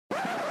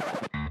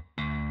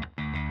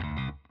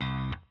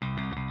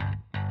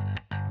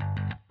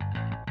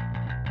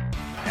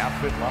Now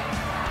Fittler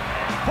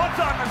puts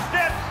on the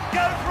step,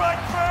 goes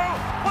right through,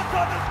 puts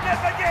on the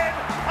step again.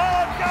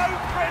 Oh, go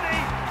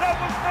Freddie!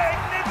 That was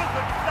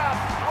magnificent stuff.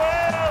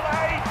 Well,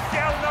 they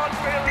shall not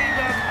believe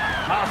them.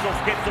 Marshall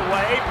skips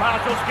away,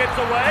 Marshall's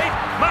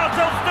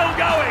still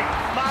going.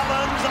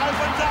 Mullins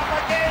opens up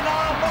again.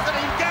 Oh, look at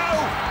him go.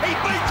 He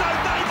beats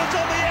O'Davis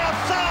on the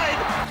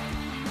outside.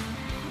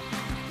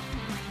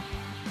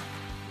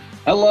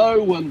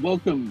 Hello and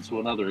welcome to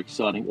another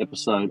exciting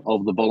episode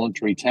of The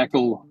Voluntary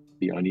Tackle,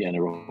 the only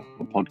NRL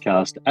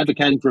podcast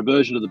advocating for a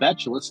version of The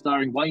Bachelor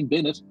starring Wayne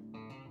Bennett.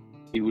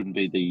 He wouldn't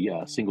be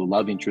the single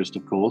love interest,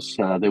 of course.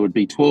 There would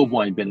be 12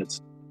 Wayne Bennetts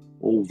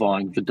all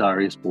vying for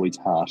Darius Boyd's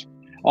heart.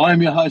 I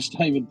am your host,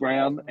 Damon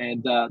Brown,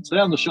 and today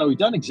on the show, we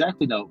don't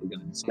exactly know what we're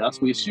going to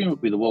discuss. We assume it'll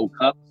be the World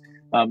Cup,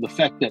 the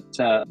fact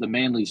that the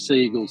Manly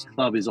Seagulls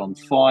club is on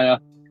fire,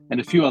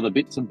 and a few other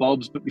bits and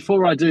bobs. But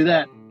before I do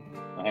that,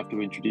 I have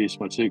to introduce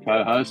my two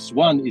co-hosts.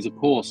 One is, of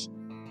course,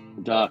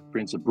 the Dark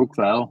Prince of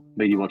Brookvale,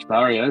 Media Watch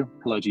Barrio.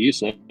 Hello to you,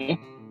 sir.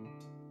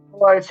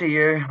 Hello to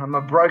you. I'm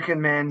a broken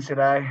man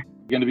today.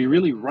 You're going to be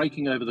really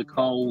raking over the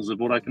coals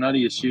of what I can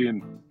only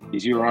assume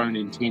is your own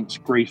intense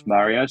grief,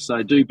 Mario,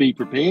 so do be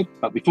prepared.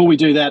 But before we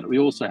do that, we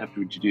also have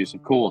to introduce,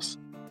 of course,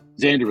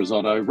 Xander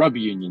Risotto, Rugby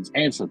Union's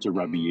answer to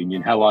Rugby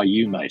Union. How are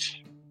you, mate?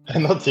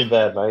 Not too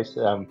bad, mate.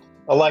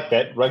 I like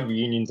that, Rugby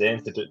Union's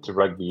answer to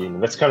Rugby Union.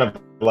 That's kind of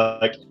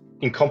like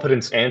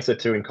incompetence answer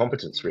to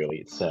incompetence, really.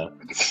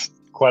 It's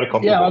quite a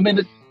compliment. Yeah, I mean,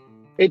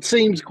 it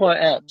seems quite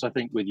apt, I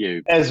think, with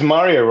you. As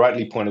Mario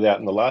rightly pointed out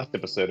in the last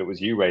episode, it was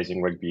you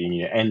raising Rugby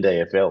Union and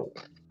AFL.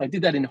 I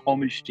did that in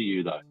homage to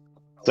you, though.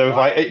 So if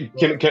I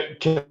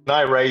can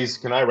I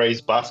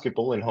raise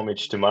basketball in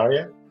homage to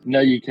Mario? No,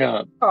 you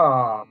can't.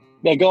 Oh.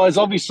 Now, guys,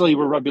 obviously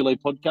we're a Rugby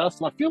League podcast,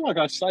 and I feel like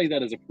I say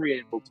that as a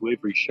preamble to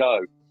every show.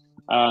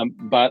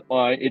 But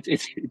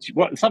it's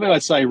something I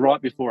say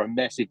right before a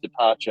massive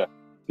departure.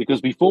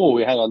 Because before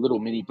we had a little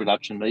mini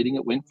production meeting,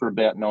 it went for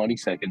about 90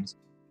 seconds,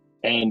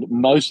 and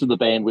most of the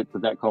bandwidth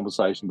of that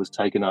conversation was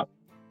taken up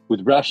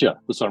with Russia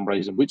for some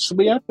reason, which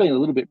we have been a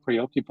little bit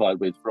preoccupied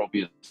with for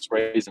obvious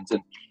reasons.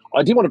 And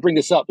I did want to bring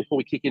this up before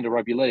we kick into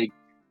Rugby League.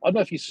 I don't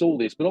know if you saw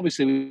this, but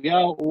obviously we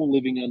are all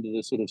living under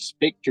the sort of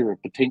spectre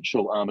of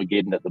potential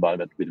Armageddon at the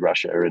moment with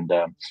Russia.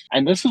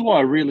 And this is why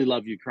I really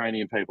love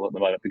Ukrainian people at the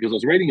moment, because I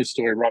was reading a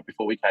story right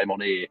before we came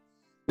on air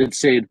that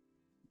said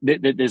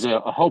there's a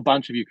whole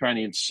bunch of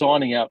Ukrainians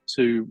signing up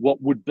to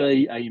what would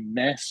be a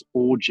mass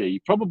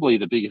orgy, probably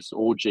the biggest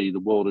orgy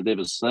the world had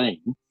ever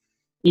seen,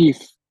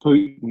 if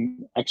Putin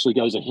actually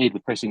goes ahead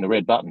with pressing the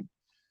red button.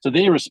 So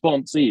their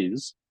response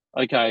is,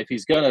 okay, if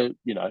he's going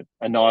to,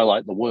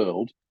 annihilate the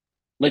world,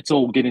 let's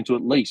all get into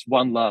at least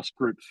one last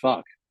group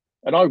fuck.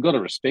 And I've got to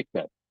respect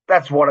that.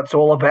 That's what it's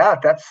all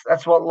about.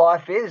 That's what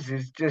life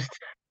is just,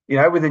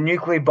 with a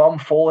nuclear bomb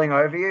falling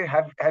over you,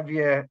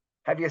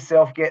 have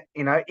yourself get,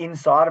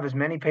 inside of as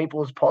many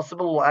people as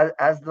possible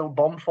as the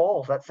bomb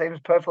falls. That seems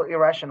perfectly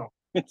irrational.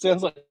 It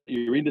sounds like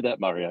you're into that,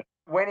 Mario.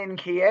 When in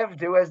Kiev,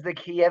 do as the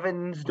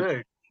Kievans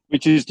do.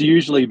 Which is to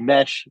usually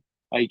mash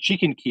a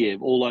chicken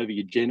Kiev all over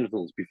your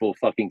genitals before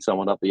fucking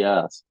someone up the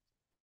arse.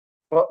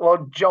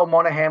 Well, Joel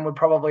Monahan would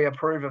probably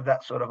approve of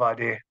that sort of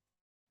idea.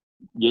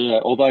 Yeah,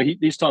 although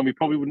this time he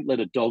probably wouldn't let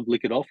a dog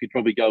lick it off. He'd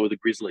probably go with a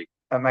grizzly.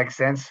 That makes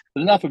sense.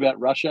 But enough about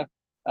Russia.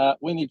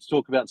 We need to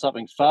talk about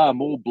something far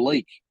more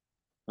bleak.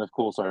 And of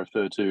course, I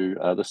refer to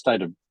the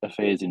state of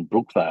affairs in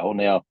Brookvale.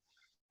 Now,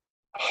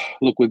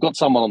 look, we've got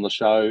someone on the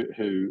show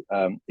who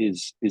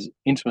is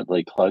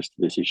intimately close to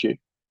this issue.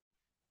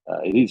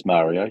 It is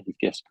Mario. You've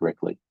guessed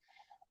correctly.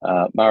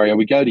 Mario,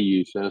 we go to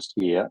you first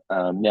here.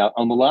 Now,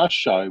 on the last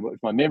show, if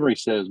my memory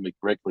serves me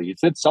correctly, you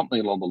said something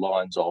along the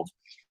lines of,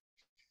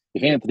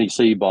 if Anthony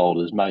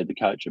Seibold is made the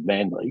coach of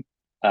Manly,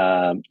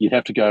 you'd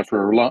have to go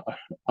for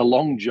a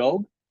long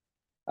jog,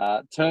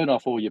 turn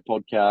off all your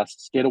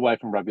podcasts, get away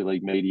from rugby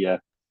league media,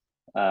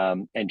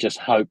 and just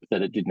hope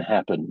that it didn't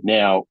happen.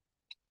 Now,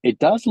 it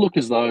does look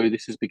as though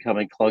this is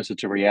becoming closer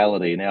to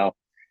reality. Now,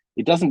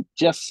 it doesn't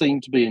just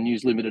seem to be a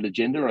News Limited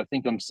agenda. I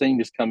think I'm seeing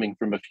this coming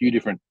from a few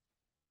different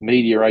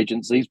media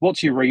agencies.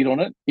 What's your read on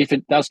it? If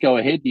it does go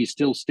ahead, do you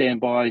still stand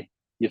by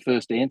your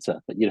first answer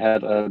that you'd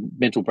have a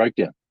mental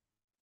breakdown?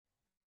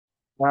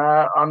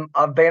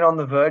 I've been on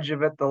the verge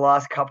of it the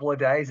last couple of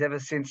days, ever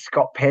since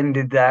Scott Penn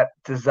did that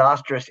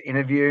disastrous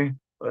interview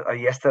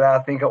yesterday,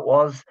 I think it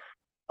was.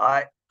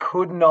 I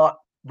could not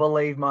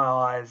believe my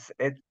eyes.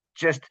 It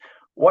just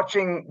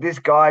watching this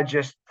guy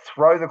just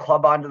throw the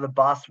club under the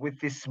bus with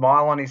this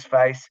smile on his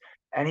face,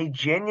 and he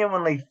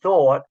genuinely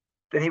thought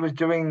that he was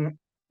doing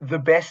the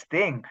best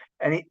thing.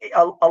 And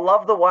I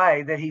love the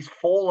way that he's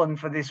fallen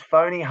for this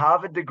phony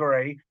Harvard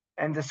degree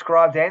and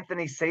described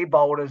Anthony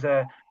Seibold as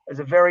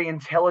a very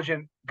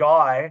intelligent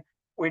guy,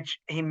 which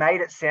he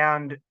made it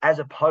sound as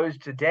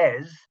opposed to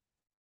Des.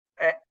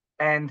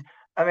 And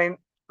I mean,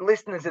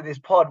 listeners of this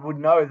pod would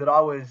know that I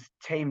was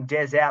team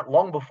Des out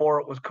long before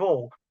it was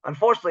cool.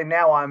 Unfortunately,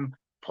 now I'm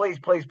please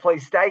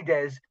stay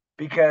Des,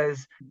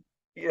 because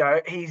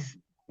he's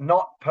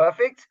not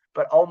perfect,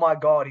 but oh my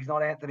God, he's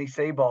not Anthony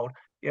Seibold.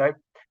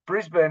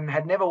 Brisbane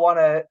had never won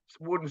a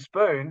wooden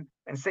spoon,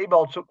 and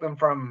Seabold took them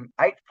from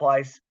 8th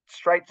place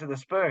straight to the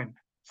spoon.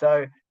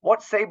 So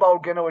what's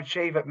Seabold going to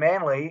achieve at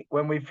Manly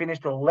when we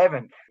finished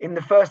 11th? In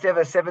the first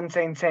ever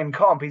 17-team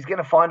comp, he's going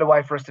to find a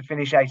way for us to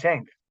finish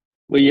 18th.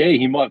 Well, yeah,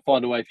 he might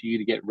find a way for you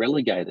to get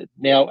relegated.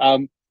 Now,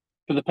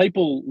 for the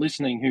people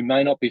listening who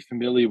may not be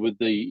familiar with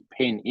the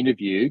Penn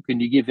interview, can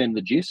you give them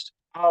the gist?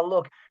 Oh,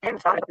 look, Penn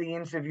started the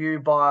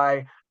interview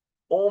by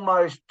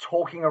almost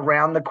talking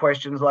around the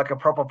questions like a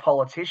proper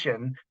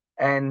politician.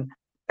 And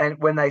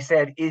when they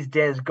said, "Is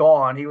Des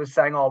gone?" he was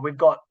saying, "Oh, we've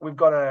got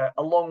a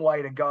long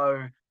way to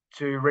go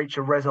to reach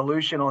a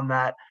resolution on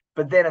that."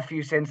 But then a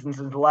few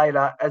sentences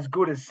later, as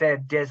good as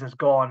said, Des is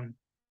gone,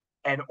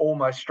 and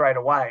almost straight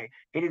away.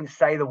 He didn't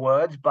say the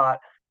words, but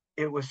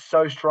it was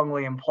so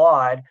strongly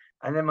implied.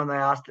 And then when they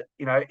asked,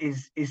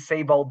 is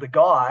Seabold the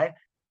guy?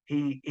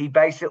 He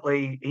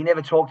basically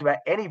never talked about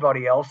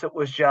anybody else. It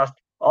was just,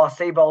 oh,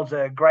 Seabold's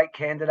a great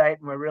candidate,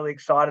 and we're really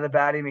excited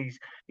about him. He's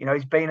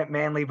been at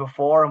Manly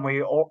before, and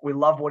we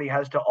love what he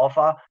has to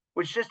offer.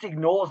 Which just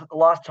ignores that the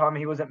last time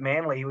he was at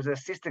Manly, he was an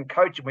assistant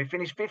coach, and we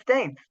finished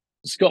 15th.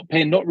 Scott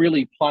Penn not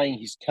really playing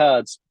his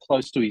cards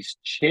close to his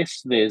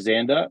chest there,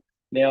 Xander.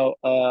 Now,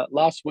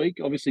 last week,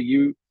 obviously,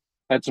 you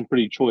had some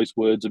pretty choice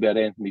words about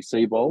Anthony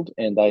Seabold,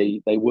 and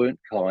they weren't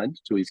kind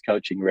to his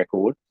coaching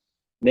record.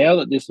 Now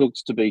that this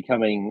looks to be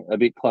coming a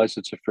bit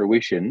closer to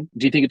fruition,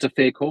 do you think it's a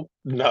fair call?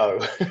 No,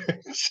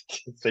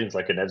 it seems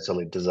like an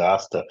absolute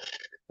disaster.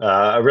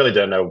 I really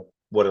don't know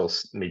what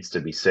else needs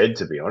to be said,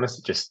 to be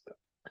honest.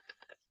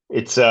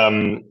 It's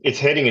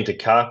heading into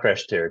car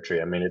crash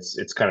territory. I mean,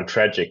 it's kind of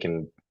tragic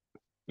and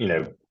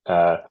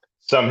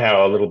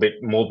somehow a little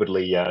bit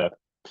morbidly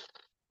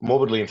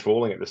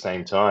enthralling at the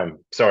same time.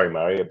 Sorry,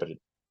 Mario, but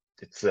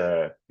it's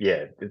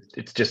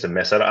just a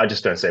mess. I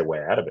just don't see a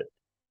way out of it.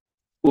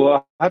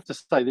 Well, I have to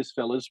say this,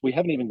 fellas, we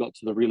haven't even got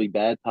to the really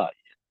bad part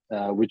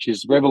yet, which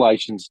is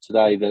revelations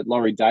today that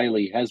Laurie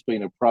Daley has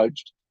been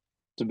approached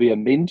to be a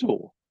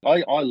mentor.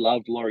 I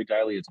loved Laurie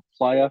Daley as a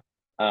player.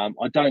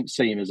 I don't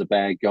see him as a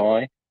bad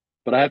guy.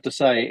 But I have to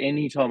say,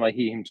 anytime I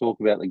hear him talk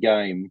about the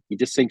game, he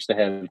just seems to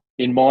have,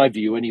 in my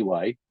view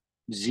anyway,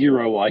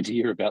 zero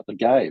idea about the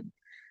game.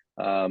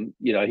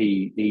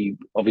 He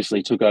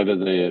obviously took over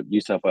the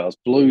New South Wales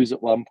Blues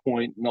at one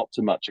point, not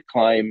to much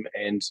acclaim,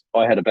 and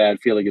I had a bad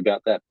feeling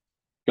about that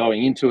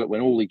going into it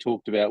when all he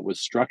talked about was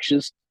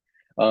structures.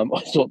 I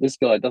thought this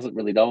guy doesn't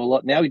really know a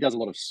lot. Now he does a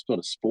lot of sort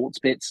of sports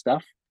bet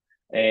stuff,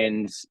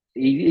 and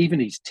even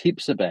his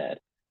tips are bad.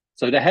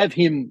 So to have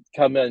him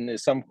come in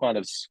as some kind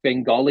of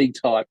Svengoli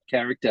type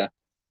character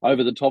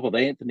over the top of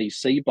Anthony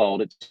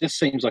Seabold, it just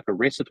seems like a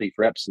recipe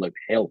for absolute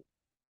hell.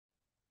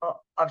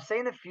 I've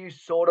seen a few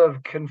sort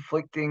of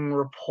conflicting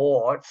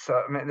reports.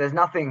 I mean, there's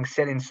nothing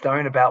set in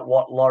stone about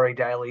what Laurie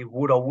Daley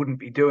would or wouldn't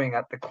be doing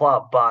at the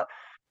club, but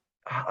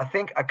I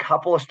think a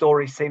couple of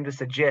stories seem to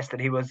suggest that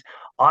he was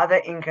either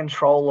in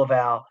control of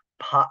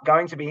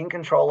going to be in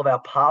control of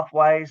our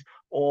pathways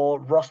or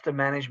roster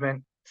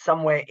management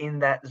somewhere in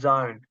that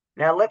zone.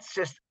 Now, let's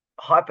just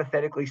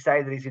hypothetically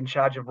say that he's in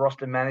charge of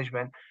roster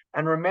management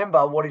and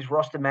remember what his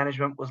roster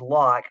management was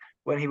like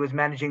when he was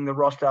managing the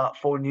roster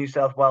for New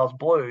South Wales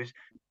Blues.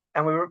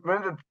 And we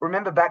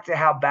remember back to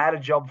how bad a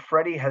job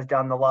Freddie has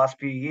done the last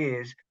few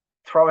years,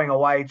 throwing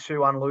away 2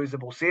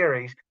 unlosable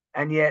series,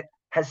 and yet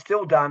has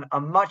still done a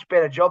much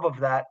better job of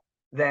that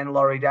than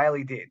Laurie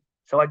Daley did.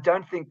 So I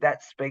don't think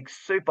that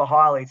speaks super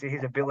highly to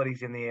his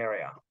abilities in the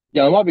area.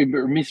 Yeah, I might be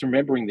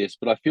misremembering this,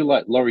 but I feel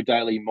like Laurie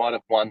Daley might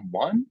have won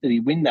one. Did he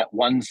win that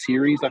one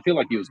series? I feel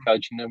like he was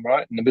coaching them,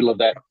 right? In the middle of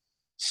that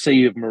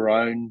sea of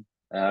maroon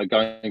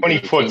going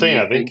 2014,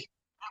 I think.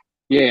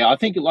 Yeah, I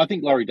think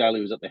Laurie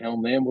Daley was at the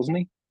helm there, wasn't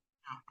he?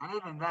 And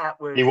even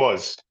that was... He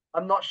was.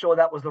 I'm not sure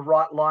that was the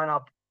right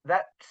lineup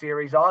that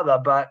series either,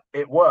 but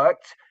it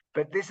worked.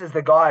 But this is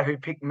the guy who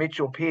picked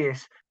Mitchell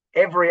Pearce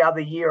every other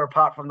year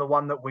apart from the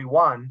one that we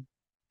won.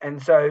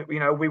 And so,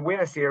 we win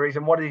a series,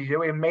 and what did he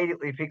do? He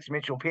immediately picks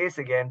Mitchell Pearce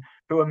again,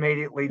 who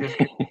immediately just,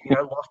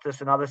 lost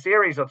us another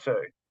series or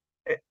two.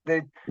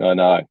 I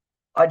know.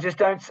 I just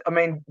don't. I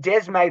mean,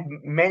 Des made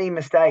many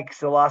mistakes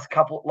the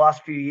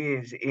last few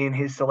years in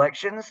his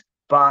selections,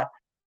 but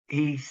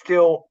he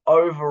still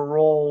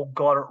overall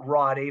got it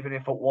right, even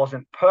if it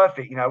wasn't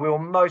perfect. We were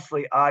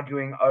mostly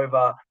arguing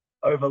over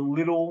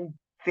little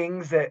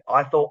things that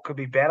I thought could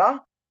be better,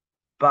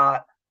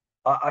 but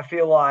I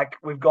feel like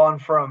we've gone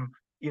from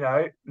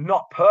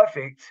not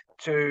perfect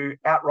to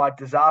outright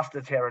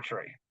disaster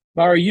territory.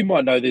 Murray, you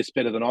might know this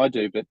better than I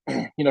do, but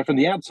from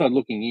the outside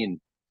looking in,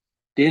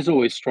 Des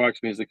always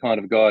strikes me as the kind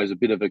of guy who's a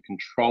bit of a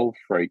control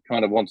freak,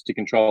 kind of wants to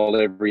control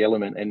every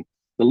element. And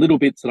the little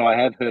bits that I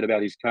have heard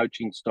about his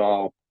coaching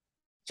style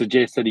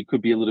suggest that he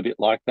could be a little bit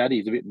like that.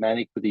 He's a bit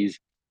manic with his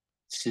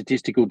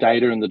statistical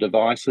data and the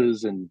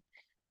devices, and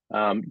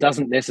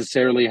doesn't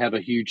necessarily have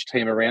a huge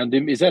team around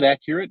him. Is that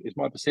accurate? Is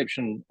my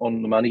perception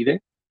on the money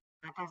there?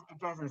 It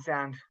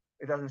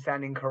doesn't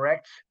sound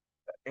incorrect.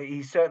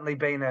 He's certainly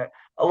been a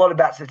lot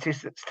about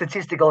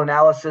statistical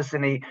analysis,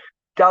 and he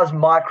does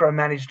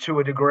micromanage to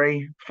a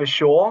degree for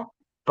sure.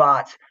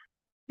 But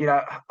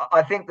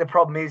I think the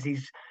problem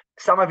is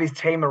some of his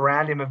team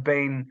around him have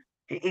been.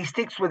 He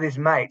sticks with his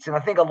mates, and I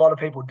think a lot of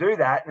people do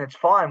that, and it's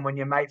fine when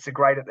your mates are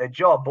great at their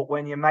job. But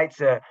when your mates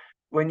are,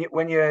 when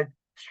your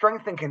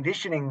strength and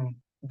conditioning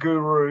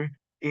guru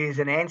is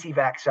an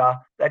anti-vaxxer,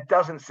 that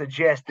doesn't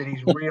suggest that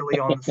he's really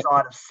on the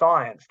side of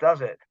science,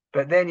 does it?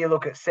 But then you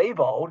look at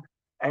Seibold,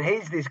 and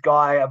he's this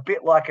guy a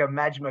bit like a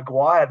Madge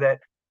Maguire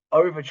that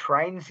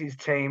overtrains his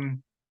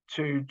team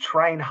to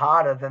train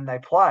harder than they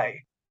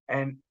play.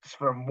 And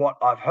from what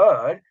I've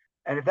heard,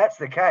 and if that's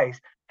the case,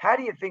 how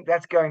do you think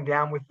that's going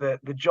down with the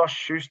Josh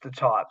Schuster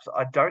types?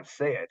 I don't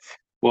see it.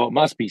 Well, it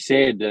must be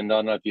said, and I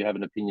don't know if you have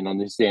an opinion on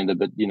this, Xander,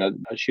 but,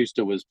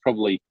 Schuster was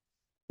probably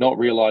not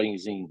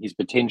realising his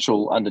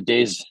potential under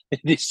Des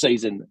this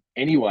season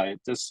anyway.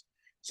 It just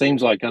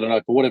seems like, I don't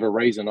know, for whatever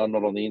reason, I'm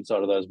not on the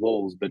inside of those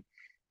walls, but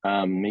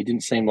he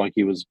didn't seem like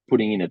he was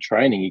putting in a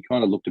training. He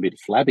kind of looked a bit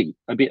flabby,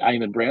 a bit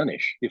Eamon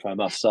Brownish, if I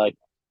must say.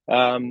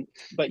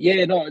 But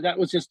yeah, no, that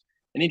was just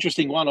an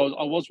interesting one. I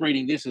was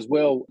reading this as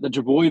well. The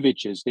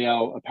Drabojeviches,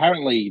 now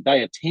apparently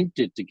they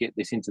attempted to get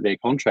this into their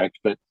contract,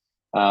 but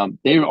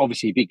they're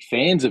obviously big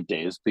fans of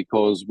Des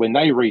because when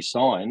they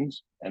re-signed,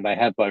 and they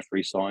have both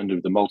re-signed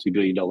with the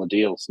multi-billion-dollar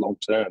deals long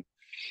term,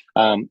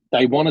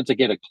 they wanted to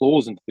get a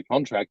clause into the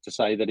contract to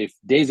say that if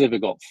Des ever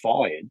got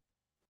fired,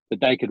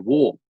 that they could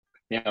walk.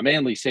 Now,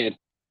 Manly said,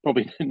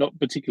 probably not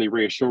particularly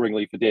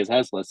reassuringly for Des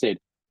Hasler, said,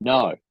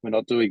 no, we're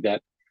not doing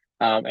that.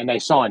 And they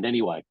signed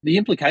anyway. The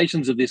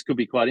implications of this could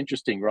be quite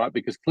interesting, right?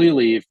 Because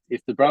clearly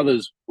if the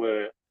brothers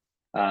were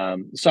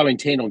so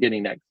intent on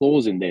getting that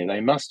clause in there, they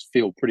must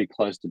feel pretty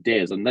close to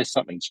Des, unless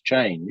something's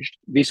changed.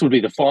 This would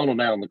be the final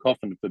nail in the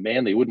coffin for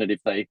Manly, wouldn't it,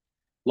 if they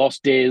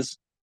lost Des,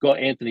 got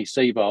Anthony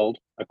Seibold,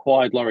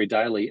 acquired Laurie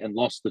Daley, and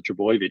lost the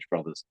Trbojevic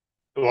brothers?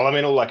 Well, I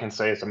mean, all I can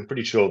say is I'm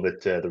pretty sure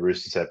that the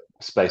Roosters have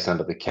space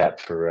under the cap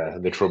for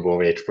the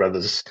Trbojevic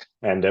brothers,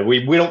 and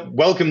we don't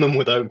welcome them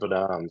with open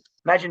arms.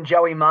 Imagine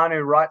Joey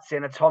Manu right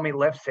centre, Tommy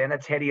left centre,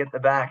 Teddy at the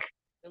back.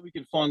 We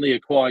could finally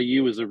acquire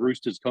you as a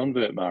Roosters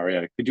convert,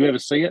 Mario. Could you ever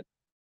see it?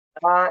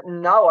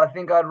 No, I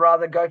think I'd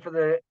rather go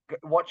for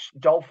watch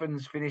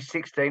Dolphins finish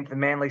 16th and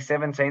Manly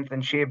 17th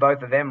and cheer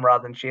both of them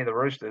rather than cheer the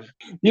Roosters.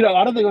 I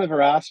don't think I've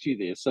ever asked you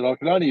this, and I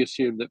can only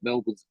assume that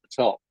Melbourne's at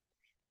the top.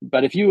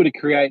 But if you were to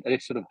create a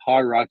sort of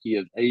hierarchy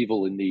of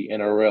evil in the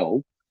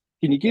NRL,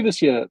 can you give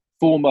us your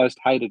 4 most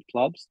hated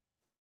clubs?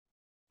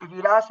 If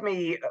you'd asked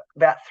me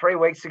about 3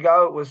 weeks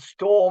ago, it was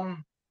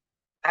Storm,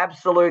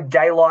 absolute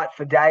daylight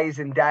for days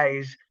and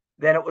days.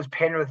 Then it was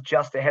Penrith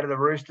just ahead of the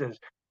Roosters.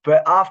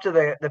 But after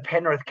the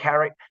Penrith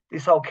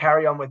this whole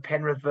carry on with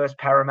Penrith versus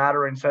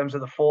Parramatta in terms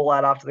of the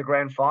fallout after the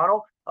grand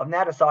final, I've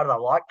now decided I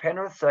like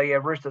Penrith. So yeah,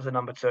 Roosters are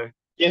number 2.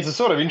 Yeah, it's a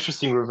sort of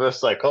interesting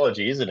reverse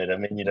psychology, isn't it? I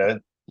mean,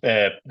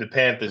 the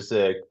Panthers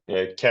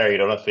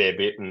carried on a fair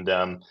bit, and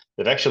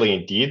they've actually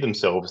endeared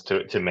themselves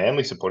to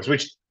Manly supporters,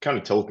 which kind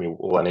of tells me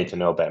all I need to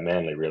know about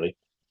Manly, really.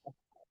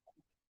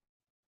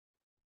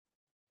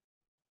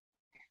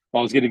 I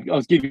was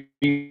giving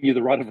you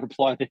the right of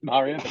reply there,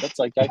 Mario, but that's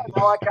okay.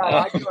 No, I can't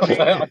argue.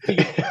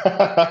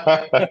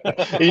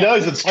 He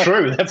knows it's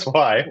true. That's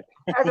why.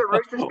 As a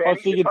Roosters fan,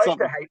 he's supposed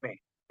to hate me.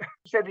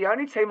 So the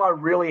only team I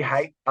really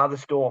hate are the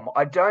Storm.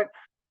 I don't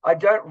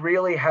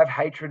really have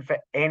hatred for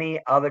any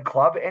other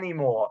club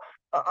anymore.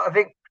 I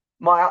think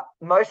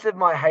most of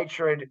my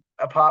hatred,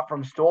 apart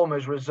from Storm,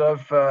 is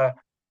reserved for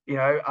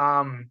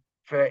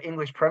for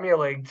English Premier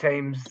League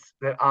teams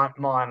that aren't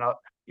mine.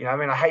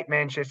 I hate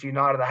Manchester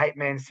United, I hate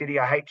Man City,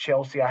 I hate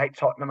Chelsea, I hate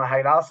Tottenham, I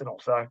hate Arsenal.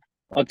 So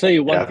I'll tell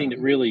you one thing that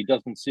really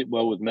doesn't sit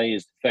well with me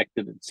is the fact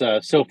that it's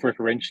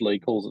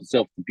self-referentially calls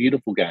itself the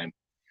beautiful game.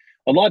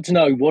 I'd like to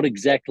know what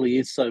exactly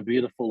is so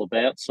beautiful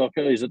about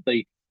soccer. Is it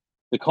the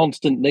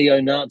constant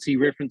neo-Nazi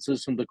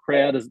references from the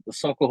crowd? Is it the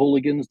soccer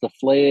hooligans, the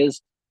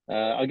flares?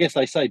 I guess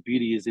they say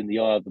beauty is in the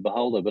eye of the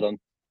beholder, but on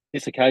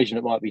this occasion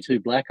it might be 2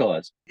 black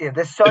eyes. Yeah,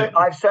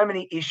 I have so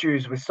many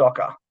issues with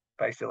soccer,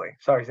 basically.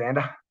 Sorry,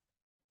 Xander.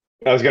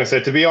 I was going to say,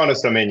 to be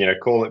honest, I mean,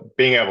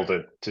 being able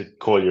to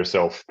call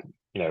yourself,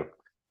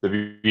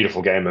 the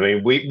beautiful game. I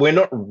mean, we're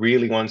not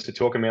really ones to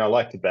talk. I mean, I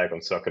like to bag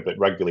on soccer, but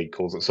rugby league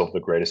calls itself the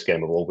greatest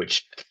game of all,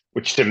 which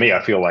to me,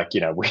 I feel like,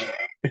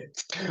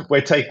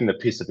 we're taking the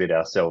piss a bit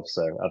ourselves.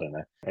 So I don't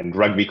know. And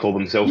rugby call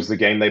themselves the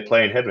game they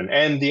play in heaven,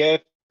 and the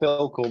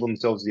AFL call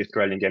themselves the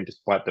Australian game,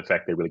 despite the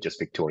fact they're really just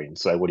Victorian.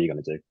 So what are you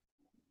going to do?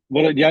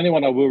 Well, the only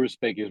one I will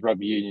respect is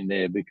rugby union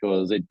there,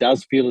 because it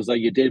does feel as though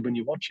you're dead when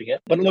you're watching it.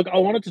 But look, I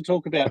wanted to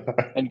talk about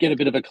and get a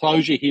bit of a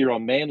closure here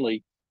on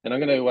Manly. And I'm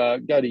going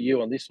to go to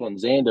you on this one,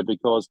 Xander,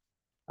 because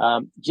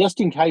just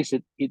in case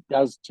it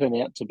does turn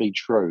out to be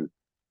true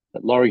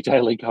that Laurie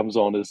Daley comes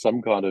on as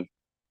some kind of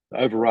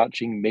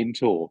overarching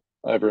mentor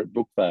over at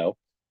Brookvale,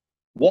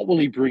 what will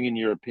he bring, in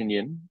your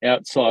opinion,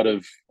 outside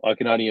of, I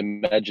can only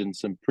imagine,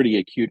 some pretty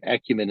acute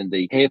acumen in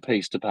the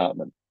hairpiece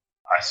department?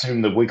 I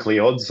assume the weekly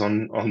odds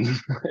on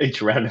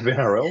each round of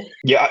NRL.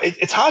 Yeah,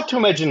 it's hard to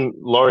imagine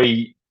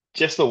Laurie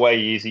just the way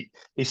he is.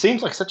 He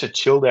seems like such a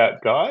chilled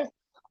out guy.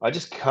 I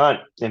just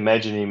can't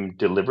imagine him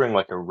delivering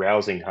like a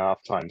rousing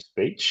halftime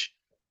speech.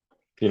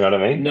 You know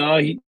what I mean? No,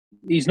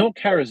 he's not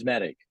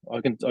charismatic.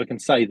 I can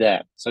say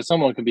that. So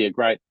someone can be a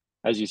great,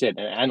 as you said,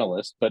 an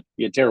analyst, but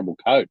be a terrible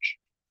coach.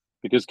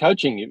 Because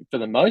coaching, for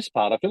the most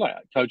part, I feel like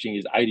coaching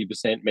is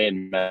 80%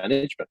 man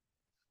management.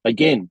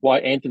 Again, why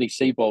Anthony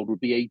Seibold would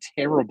be a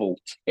terrible,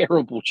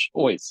 terrible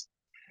choice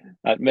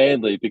at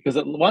Manly. Because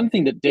one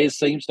thing that Des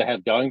seems to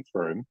have going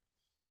for him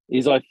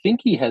is I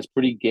think he has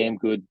pretty damn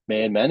good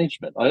man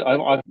management.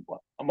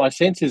 My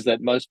sense is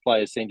that most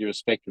players seem to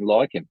respect and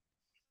like him.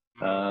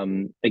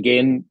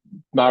 Again,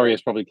 Murray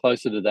is probably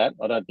closer to that.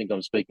 I don't think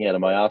I'm speaking out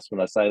of my ass when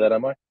I say that,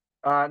 am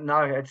I?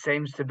 No, it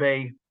seems to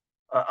be.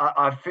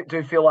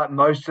 Do feel like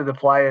most of the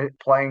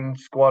playing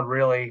squad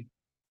really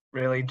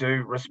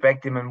do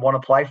respect him and want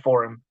to play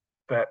for him.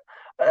 But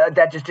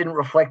that just didn't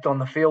reflect on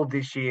the field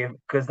this year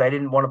because they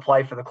didn't want to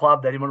play for the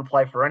club. They didn't want to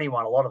play for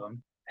anyone, a lot of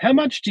them. How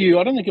much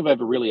I don't think I've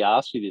ever really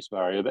asked you this,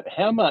 Mario, but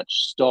how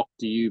much stock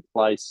do you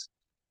place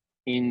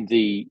in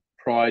the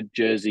Pride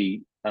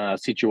jersey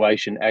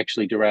situation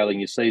actually derailing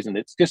your season?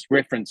 It's just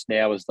referenced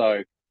now as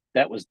though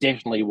that was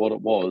definitely what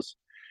it was.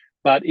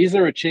 But is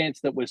there a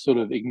chance that we're sort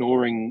of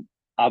ignoring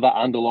other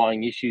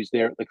underlying issues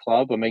there at the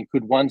club? I mean,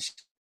 could one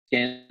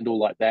scandal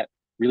like that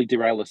really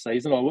derail the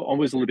season? I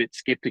was a little bit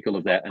skeptical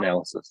of that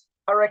analysis.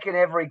 I reckon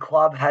every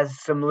club has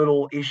some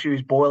little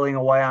issues boiling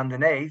away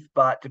underneath,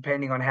 but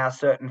depending on how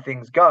certain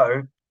things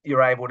go,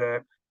 you're able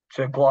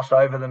to gloss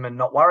over them and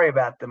not worry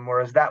about them.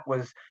 Whereas that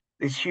was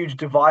this huge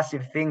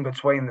divisive thing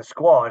between the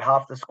squad,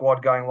 half the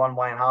squad going one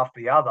way and half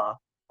the other.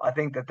 I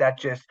think that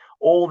just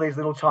all these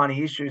little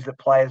tiny issues that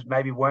players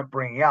maybe weren't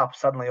bringing up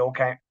suddenly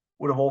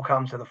would have all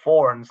come to the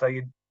fore. And so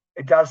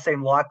it does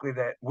seem likely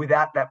that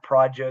without that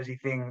Pride jersey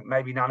thing,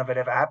 maybe none of it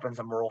ever happens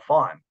and we're all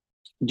fine.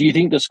 Do you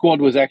think the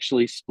squad was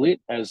actually split,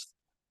 as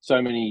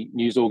so many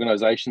news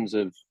organisations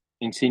have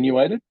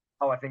insinuated?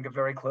 Oh, I think it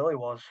very clearly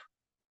was.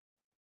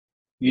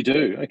 You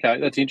do? Okay,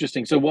 that's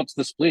interesting. So what's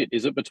the split?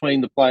 Is it between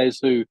the players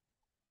who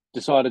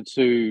decided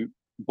to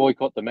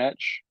boycott the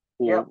match,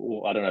 or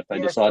I don't know if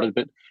they decided,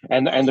 but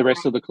and the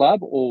rest of the club,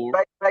 or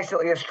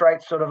basically a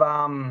straight sort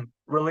of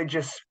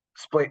religious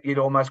split, you'd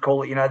almost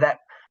call it. You know,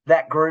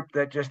 that group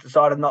that just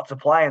decided not to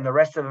play, and the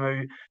rest of them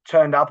who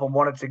turned up and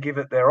wanted to give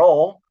it their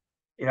all.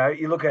 You know,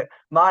 you look at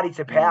Marty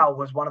Tapau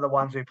was one of the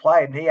ones who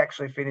played, and he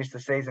actually finished the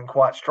season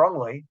quite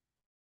strongly,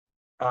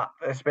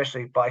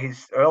 especially by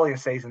his earlier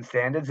season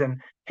standards,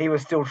 and he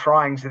was still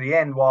trying to the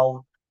end,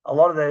 while a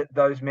lot of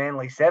those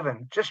Manly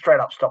seven just straight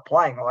up stopped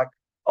playing. Like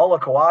Ola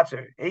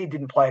Kawatu, he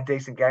didn't play a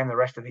decent game the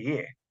rest of the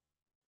year.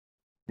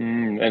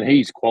 And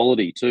he's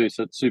quality too,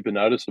 so it's super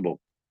noticeable.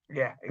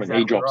 Yeah, exactly when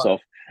he drops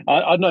off. I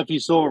don't know if you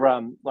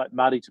saw like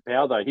Marty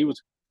Tapau, though. He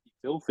was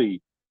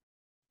filthy.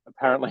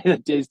 Apparently,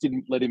 Des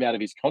didn't let him out of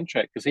his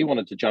contract because he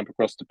wanted to jump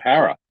across to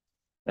Para.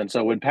 And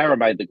so when Para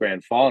made the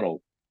grand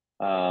final,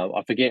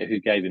 I forget who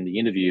gave him the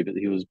interview, but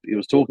he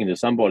was talking to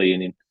somebody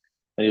and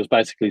he was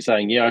basically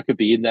saying, yeah, I could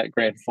be in that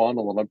grand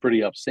final and I'm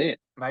pretty upset.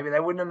 Maybe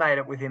they wouldn't have made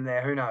it with him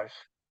there. Who knows?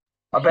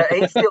 But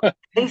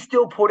he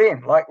still put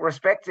in, like,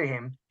 respect to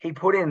him, he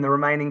put in the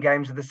remaining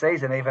games of the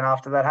season even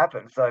after that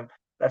happened. So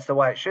that's the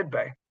way it should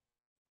be.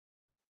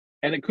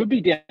 And it could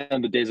be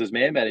down to Des's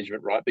man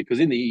management, right? Because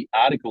in the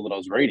article that I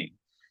was reading,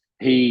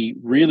 he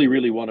really,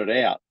 really wanted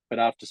out. But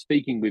after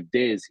speaking with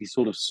Des, he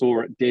sort of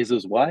saw it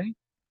Des's way.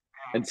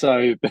 And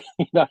so,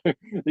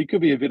 there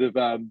could be a bit of,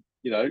 a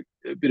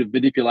bit of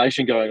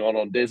manipulation going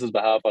on Des's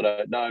behalf. I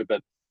don't know.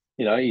 But,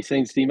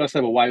 he must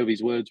have a way with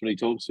his words when he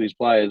talks to his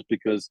players,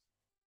 because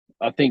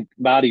I think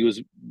Marty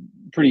was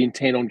pretty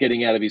intent on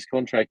getting out of his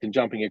contract and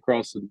jumping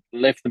across, and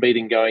left the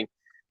meeting going,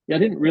 yeah, I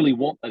didn't really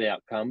want that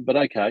outcome, but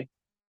okay.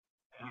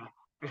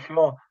 For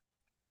sure.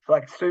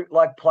 It's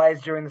like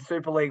players during the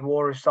Super League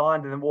war who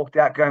signed and then walked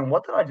out going,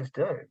 what did I just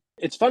do?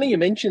 It's funny you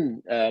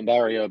mentioned,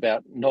 Mario,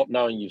 about not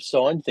knowing you've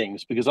signed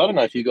things, because I don't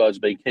know if you guys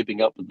have been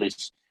keeping up with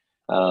this.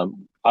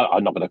 I'm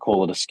not going to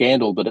call it a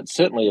scandal, but it's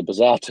certainly a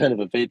bizarre turn of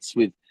events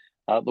with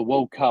the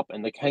World Cup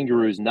and the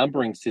Kangaroos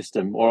numbering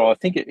system, or I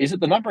think is it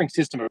the numbering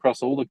system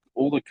across all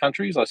the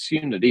countries? I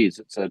assume it is.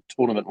 It's a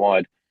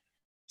tournament-wide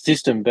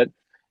system, but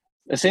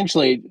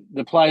essentially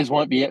the players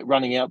won't be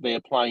running out there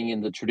playing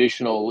in the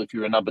traditional, if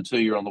you're a number 2,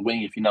 you're on the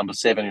wing, if you're number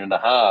 7, you're in the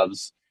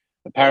halves.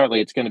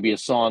 Apparently it's going to be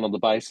assigned on the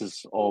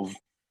basis of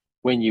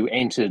when you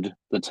entered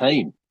the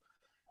team.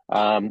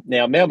 Now,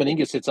 Mal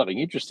Meninga said something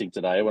interesting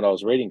today when I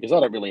was reading, because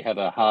I don't really have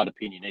a hard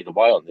opinion either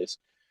way on this,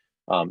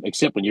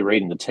 except when you're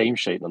reading the team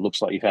sheet and it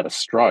looks like you've had a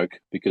stroke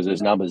because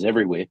there's numbers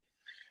everywhere.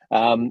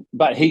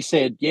 But he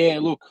said, yeah,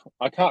 look,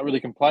 I can't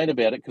really complain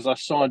about it because I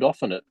signed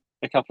off on it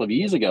a couple of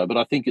years ago, but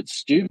I think it's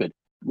stupid.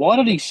 Why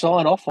did he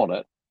sign off on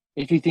it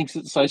if he thinks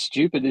it's so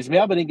stupid? Is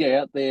Mal Meninga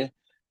out there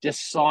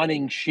just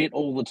signing shit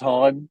all the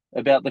time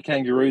about the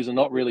Kangaroos and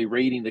not really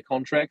reading the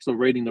contracts or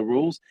reading the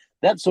rules?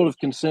 That sort of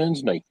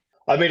concerns me.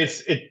 I mean,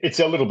 it's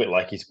a little bit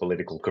like his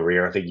political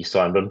career. I think he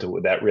signed onto it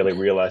without really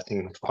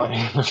realizing,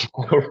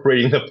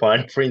 reading the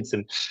fine prints,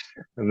 and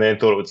then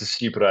thought it was a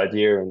stupid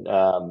idea.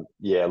 And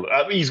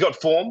he's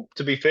got form,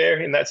 to be fair,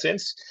 in that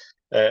sense.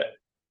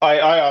 I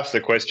asked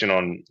the question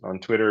on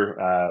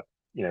Twitter.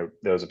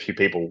 There was a few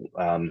people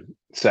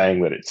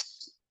saying that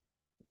it's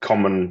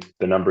common,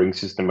 the numbering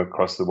system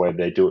across the way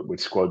they do it with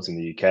squads in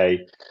the UK.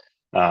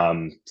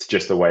 It's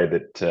just the way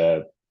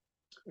that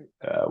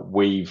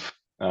we've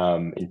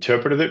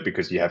interpreted it,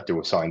 because you have to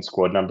assign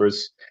squad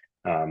numbers,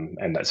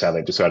 and that's how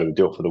they decided to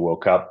do it for the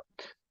World Cup.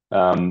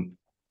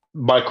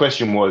 My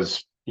question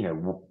was,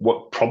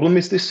 what problem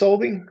is this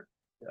solving?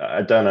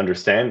 I don't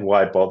understand.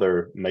 Why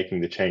bother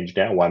making the change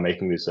now? Why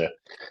making this a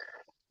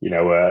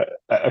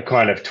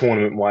kind of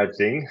tournament-wide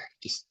thing?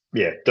 Just,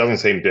 doesn't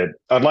seem to.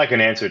 I'd like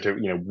an answer to,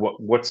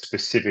 what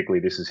specifically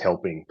this is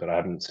helping, but I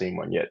haven't seen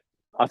one yet.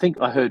 I think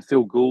I heard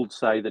Phil Gould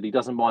say that he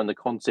doesn't mind the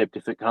concept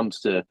if it comes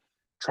to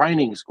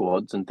training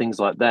squads and things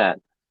like that.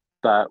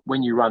 But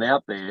when you run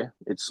out there,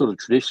 it's sort of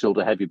traditional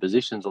to have your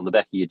positions on the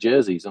back of your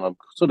jerseys, and I'm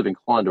sort of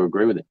inclined to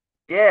agree with it.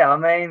 Yeah, I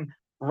mean,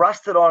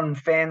 rusted-on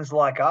fans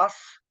like us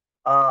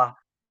are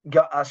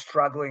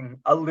struggling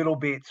a little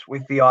bit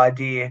with the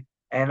idea,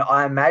 and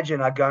I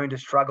imagine are going to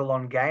struggle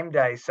on game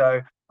day.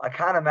 So I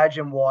can't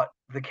imagine what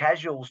the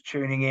casuals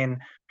tuning in,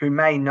 who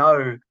may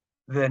know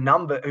the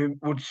number, who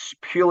would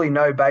purely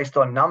know based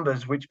on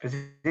numbers which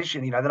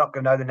position, they're not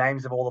going to know the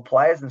names of all the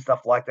players and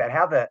stuff like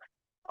that.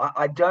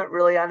 I don't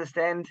really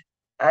understand,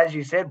 as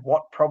you said,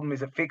 what problem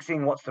is it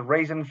fixing? What's the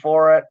reason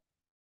for it?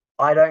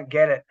 I don't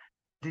get it.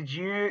 Did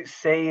you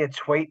see a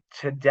tweet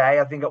today,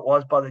 I think it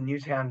was, by the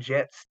Newtown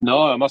Jets?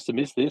 No, I must have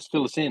missed this.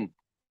 Fill us in.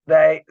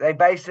 They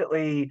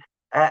basically,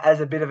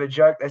 as a bit of a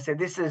joke, they said,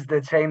 this is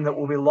the team that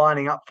will be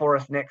lining up for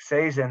us next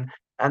season.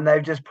 And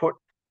they've just put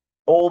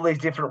all these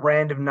different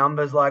random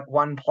numbers, like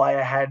one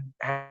player had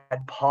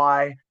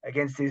pi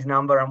against his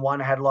number, and one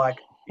had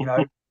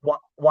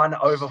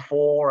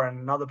 1/4, and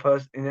another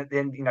person, and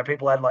then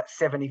people had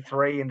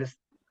 73 and just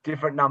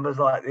different numbers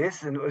like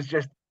this, and it's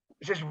just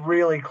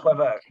really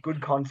clever,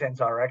 good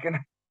content, I reckon.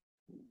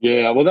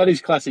 Yeah, well, that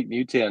is classic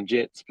Newtown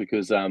Jets,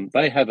 because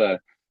they have I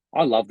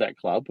love that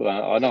club.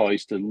 I know I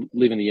used to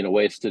live in the inner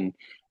west and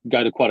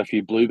go to quite a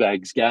few Blue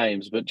Bags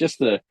games, but just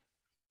the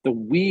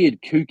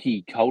weird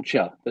kooky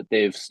culture that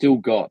they've still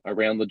got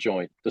around the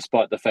joint,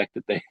 despite the fact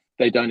that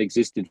they don't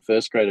exist in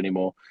first grade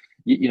anymore.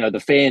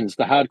 The fans,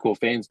 the hardcore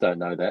fans, don't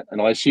know that,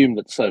 and I assume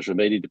that the social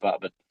media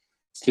department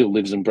still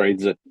lives and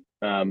breathes it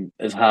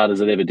as hard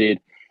as it ever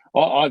did.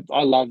 I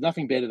love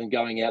nothing better than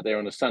going out there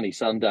on a sunny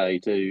Sunday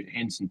to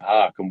Henson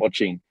Park and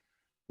watching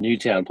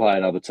Newtown play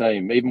another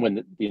team, even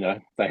when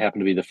they happen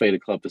to be the feeder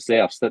club for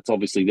Souths. That's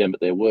obviously them at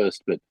their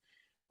worst. But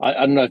I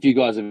don't know if you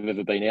guys have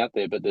ever been out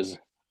there, but there's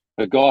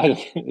a guy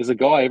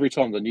every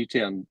time the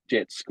Newtown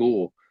Jets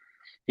score,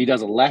 he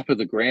does a lap of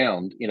the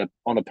ground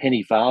on a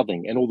penny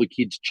farthing, and all the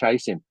kids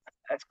chase him.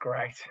 That's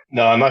great.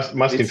 No, I must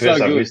confess,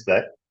 so I've missed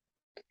that.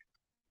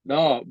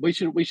 No, we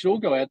should all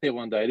go out there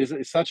one day.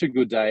 It's such a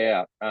good day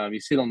out. You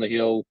sit on the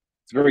hill.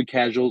 It's very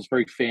casual. It's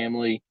very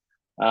family.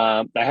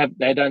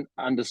 They don't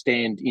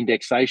understand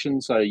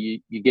indexation, so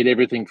you get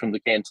everything from the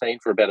canteen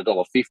for about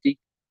 $1.50.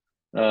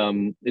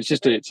 It's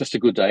just a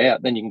good day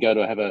out. Then you can go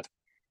to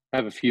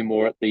have a few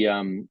more at the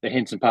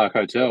Henson Park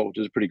Hotel, which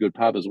is a pretty good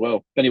pub as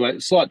well. Anyway,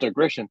 slight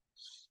digression.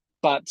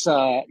 But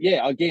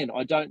again,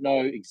 I don't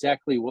know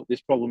exactly what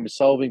this problem is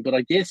solving, but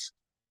I guess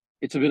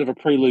it's a bit of a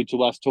prelude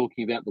to us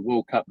talking about the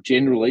World Cup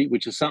generally,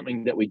 which is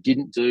something that we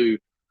didn't do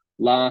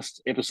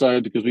last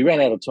episode because we ran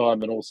out of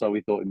time, and also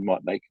we thought it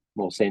might make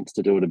more sense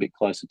to do it a bit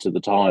closer to the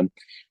time.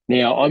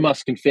 Now, I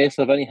must confess,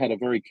 I've only had a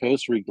very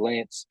cursory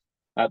glance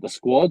at the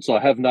squads. I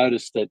have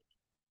noticed that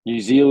New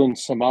Zealand,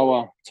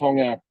 Samoa,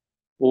 Tonga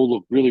all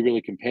look really,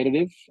 really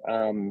competitive.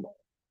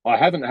 I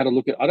haven't had a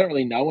look I don't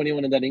really know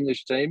anyone in that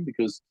English team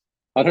because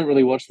I don't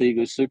really watch the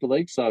English Super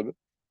League, so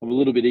I'm a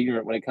little bit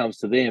ignorant when it comes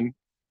to them.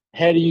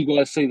 How do you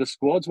guys see the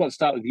squads? Let's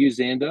start with you,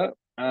 Xander.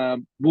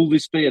 Will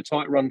this be a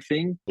tight run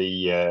thing?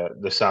 The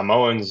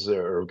Samoans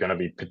are going to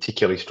be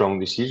particularly strong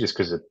this year just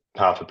because of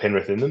half a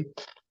Penrith in them.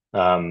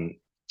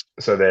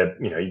 So they're,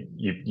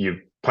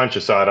 you punch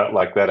a side up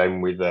like that, and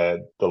with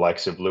the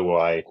likes of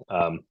Luai,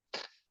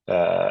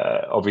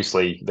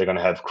 obviously they're going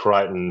to have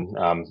Crichton.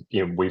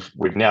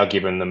 We've now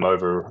given them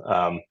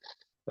over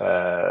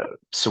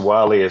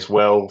Suwali as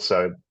well,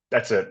 so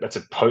that's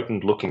a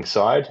potent looking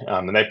side,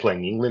 and they're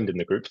playing England in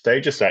the group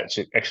stages. So it's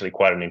actually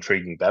quite an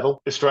intriguing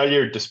battle.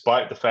 Australia,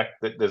 despite the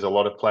fact that there's a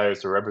lot of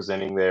players who are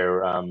representing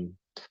their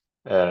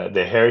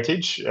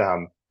heritage,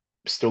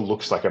 still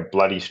looks like a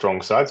bloody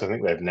strong side. So I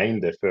think they've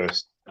named their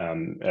first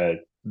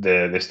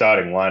their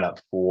starting lineup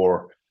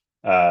for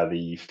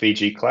the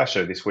Fiji clash.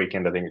 So this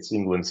weekend, I think it's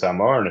England,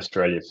 Samoa, and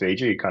Australia,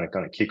 Fiji. Kind of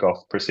kick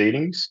off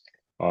proceedings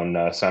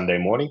on Sunday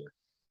morning.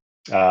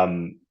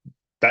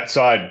 That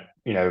side,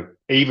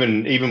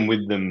 even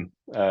with them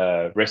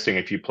resting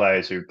a few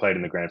players who played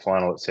in the grand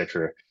final,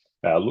 etc.,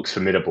 looks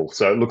formidable.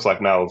 So it looks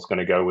like Mel's going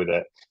to go with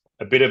a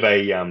bit of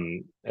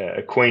a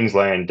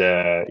Queensland,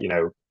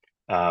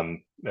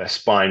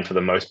 spine for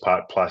the most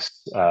part,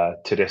 plus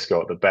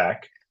Tedesco at the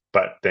back,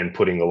 but then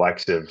putting the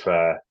likes of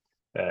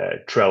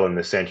Trell in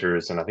the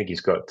centres, and I think he's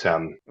got.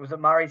 Was it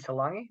Murray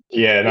Talangi?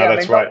 Yeah,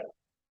 that's right.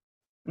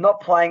 Not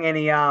playing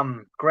any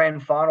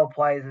grand final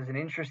players is an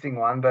interesting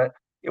one, but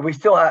we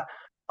still have.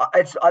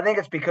 I think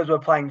it's because we're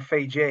playing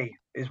Fiji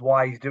is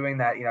why he's doing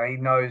that. You know, he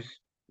knows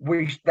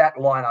that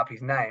lineup,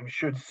 his name,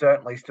 should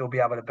certainly still be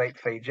able to beat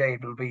Fiji.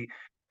 But it'll be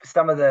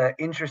some of the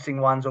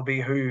interesting ones will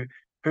be who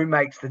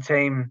makes the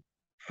team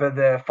for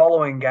the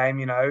following game.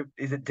 You know,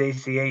 is it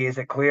DCE? Is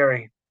it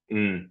Cleary?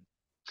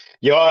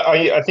 Yeah,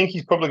 I think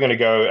he's probably going to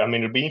go. I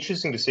mean, it'll be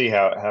interesting to see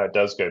how it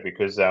does go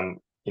because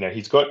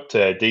he's got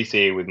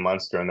DCE with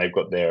Munster and they've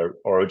got their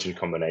origin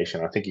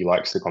combination. I think he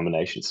likes the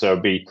combination, so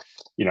it'd be,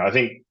 I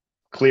think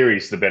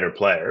Cleary's the better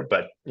player,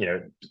 but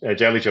Jerry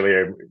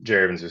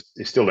Evans is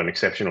still an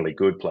exceptionally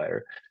good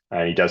player,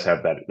 and he does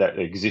have that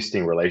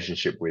existing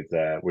relationship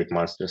with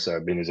Munster. So I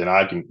mean, there's an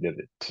argument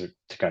to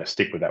kind of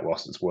stick with that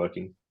whilst it's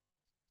working.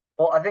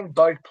 Well, I think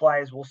both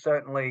players will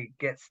certainly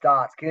get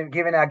starts.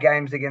 Given our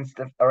games against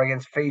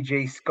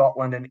Fiji,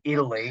 Scotland, and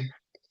Italy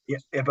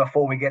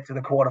before we get to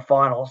the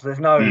quarterfinals, there's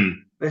no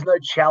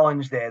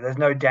challenge there. There's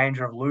no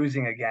danger of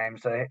losing a game.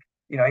 So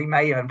he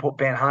may even put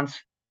Ben Hunt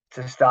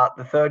to start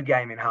the third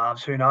game in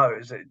halves. Who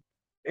knows?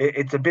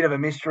 It's a bit of a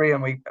mystery,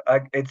 and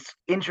it's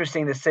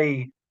interesting to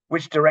see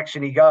which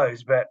direction he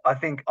goes. But I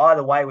think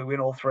either way, we win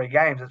all three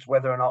games. It's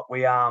whether or not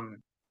we are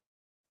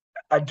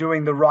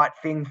doing the right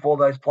thing for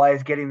those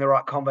players, getting the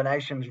right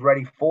combinations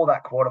ready for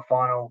that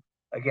quarterfinal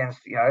against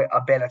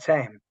a better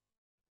team.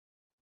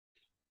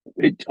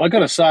 I got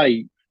to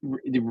say,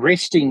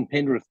 resting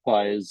Penrith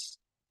players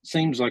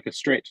seems like a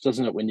stretch,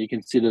 doesn't it? When you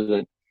consider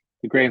that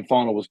the grand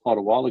final was quite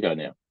a while ago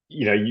now.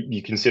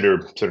 You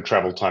consider sort of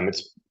travel time.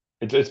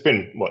 It's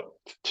been what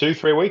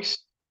 2-3 weeks.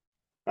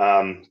 They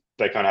kind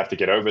of have to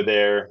get over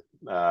there.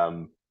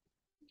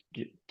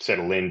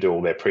 Settle in, do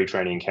all their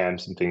pre-training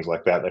camps and things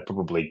like that. They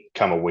probably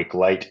come a week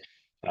late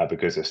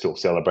because they're still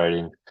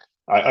celebrating.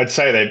 I'd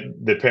say that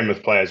the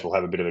Penrith players will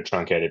have a bit of a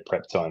truncated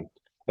prep time.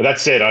 But that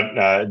said,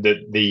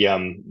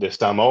 the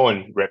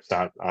Samoan reps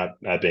aren't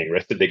being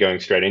rested. They're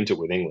going straight into it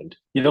with England.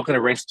 You're not going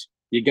to rest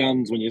your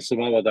guns when you're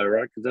Samoa, though,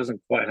 right? Because it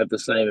doesn't quite have the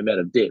same amount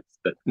of depth.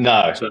 But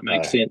so it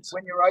makes sense.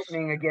 When you're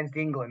opening against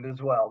England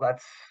as well,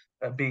 that's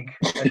a big.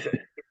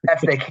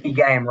 That's their key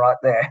game right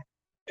there.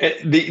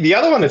 The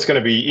other one that's going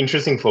to be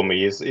interesting for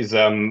me is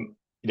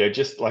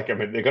just like they're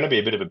going to be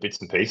a bit of a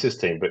bits and pieces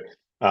team, but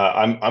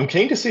I'm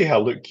keen to see how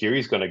Luke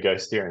Keary's going to go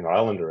steering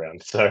Ireland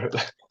around. So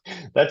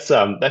that's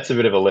a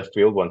bit of a left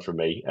field one for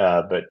me.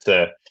 There's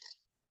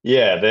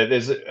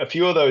a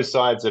few of those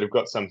sides that have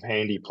got some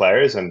handy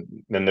players, and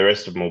then the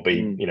rest of them will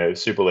be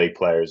Super League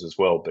players as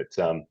well. But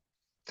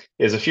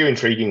there's a few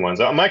intriguing ones.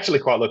 I'm actually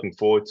quite looking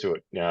forward to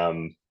it.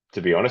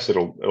 To be honest,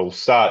 it'll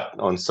start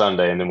on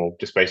Sunday, and then we'll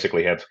just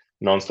basically have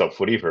non-stop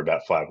footy for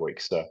about 5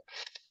 weeks. So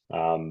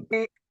I'm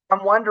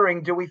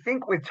wondering, do we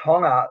think with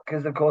Tonga,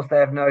 because of course they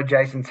have no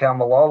Jason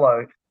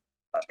Taumalolo,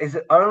 is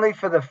it only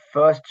for the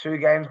first 2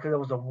 games because it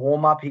was a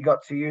warm-up he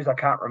got to use? I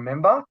can't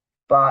remember.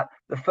 But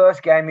the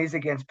first game is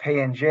against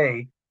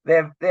PNG.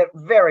 They're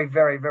very,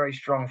 very, very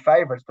strong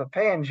favourites. But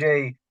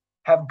PNG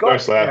have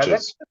got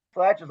slouches.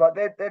 Slouches, like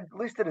they're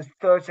listed as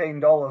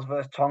 $13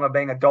 versus Tonga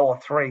being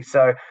 $1.03.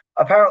 So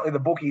apparently the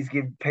bookies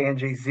give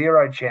PNG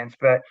zero chance.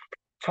 But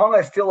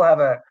Tonga still have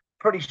a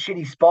pretty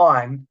shitty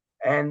spine,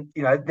 and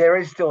there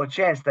is still a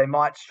chance they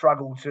might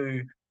struggle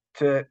to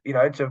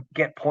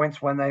get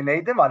points when they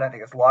need them. I don't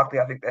think it's likely.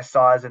 I think their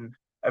size and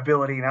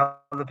ability in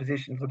other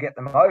positions will get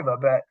them over.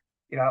 But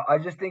I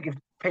just think if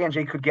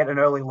PNG could get an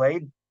early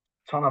lead,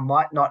 Tonga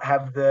might not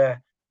have the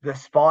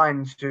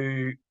spine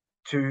to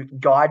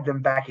guide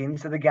them back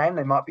into the game.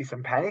 There might be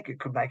some panic. It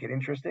could make it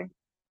interesting.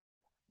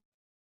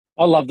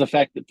 I love the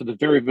fact that for the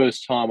very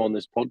first time on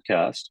this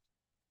podcast,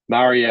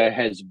 Mario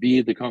has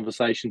veered the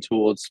conversation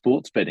towards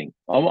sports betting.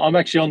 I'm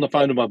actually on the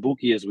phone to my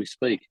bookie as we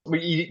speak.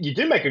 Well, you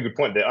do make a good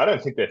point there. I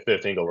don't think they're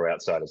 $13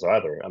 outsiders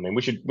either. I mean,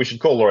 we should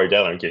call Laurie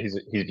Daley and get his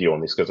view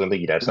on this, because I think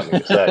he'd have something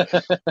to say.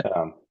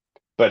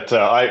 But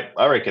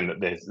I reckon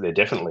that they're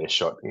definitely a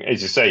shot.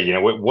 As you say,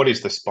 what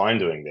is the spine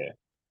doing there?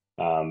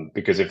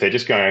 Because if they're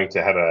just going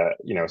to have a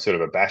sort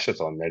of a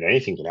bashathon, then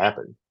anything can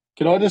happen.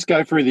 Can I just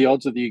go through the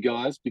odds with you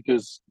guys,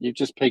 because you've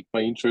just piqued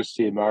my interest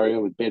here,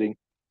 Mario, with betting.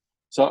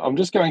 So I'm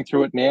just going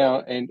through it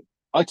now, and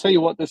I tell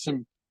you what, there's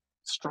some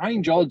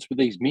strange odds with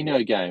these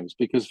minnow games,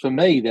 because for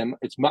me,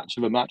 it's much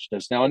of a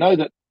muchness. Now, I know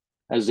that,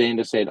 as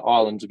Xander said,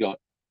 Ireland's got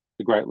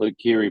the great Luke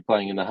Keary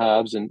playing in the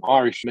halves, and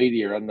Irish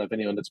media, I don't know if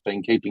anyone that's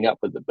been keeping up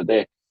with it, but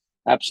they're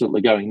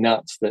absolutely going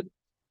nuts that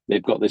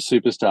they've got this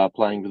superstar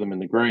playing for them in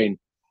the green.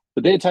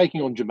 But they're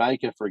taking on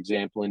Jamaica, for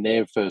example, in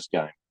their first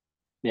game.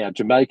 Now,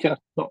 Jamaica,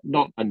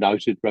 not a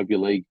noted rugby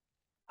league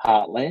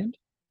heartland,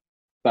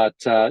 but,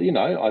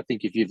 I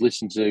think if you've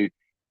listened to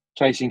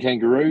Chasing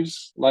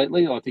Kangaroos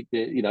lately, I think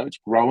that it's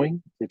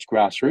growing. It's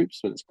grassroots,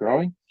 but it's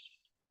growing.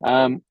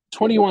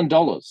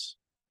 $21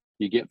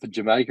 you get for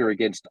Jamaica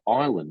against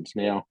Ireland.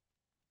 Now,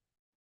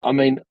 I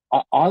mean,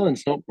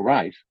 Ireland's not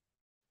great.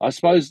 I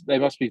suppose they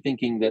must be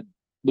thinking that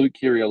Luke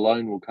Keary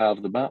alone will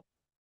carve them up.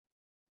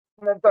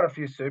 And they've got a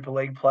few Super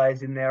League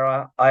players in there,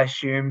 I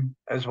assume,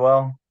 as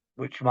well,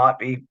 which might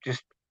be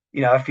just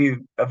a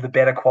few of the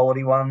better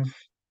quality ones.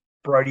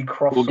 Brody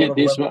Croft. We'll get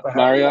this,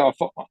 Mario.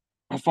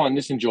 I find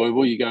this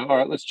enjoyable. You go, all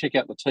right, let's check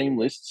out the team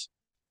lists.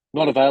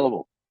 Not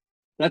available.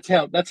 That's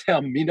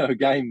how minnow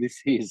game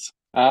this is.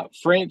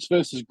 France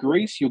versus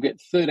Greece. You'll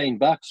get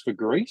 $13 for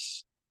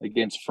Greece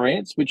against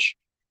France, which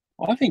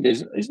I think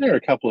isn't there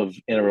a couple of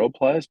NRL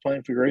players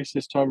playing for Greece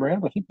this time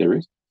around? I think there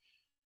is.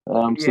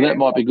 So that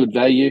might be good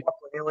value.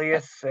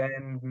 Ilias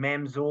and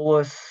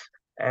Mamzoulis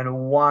and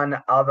one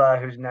other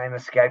whose name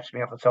escapes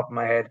me off the top of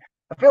my head.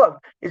 I feel like,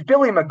 is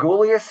Billy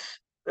Magoulias,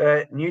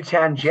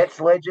 Newtown Jets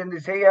legend,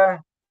 is he a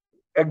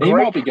Greek? He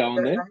might be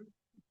going there.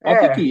 Yeah. I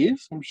think he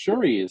is. I'm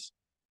sure he is.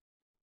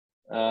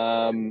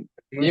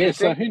 Yeah,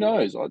 so who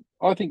knows?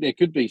 I think there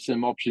could be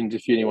some options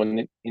if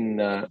anyone in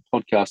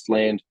podcast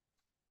land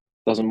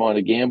doesn't mind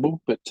a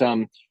gamble. But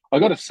I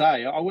got to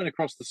say, I went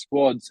across the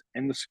squads,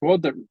 and the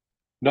squad that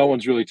no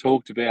one's really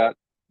talked about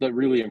that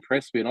really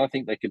impressed me, and I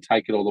think they could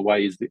take it all the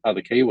way, is the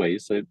other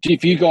Kiwis. So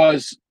if you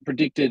guys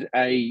predicted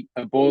a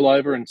boil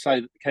over and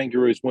say that the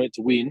Kangaroos weren't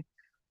to win,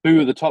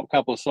 who are the top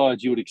couple of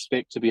sides you would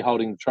expect to be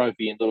holding the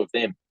trophy in lieu of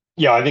them?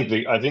 Yeah, I think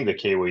the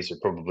Kiwis are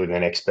probably the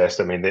next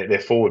best. I mean, their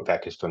forward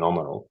pack is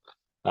phenomenal,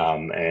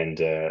 and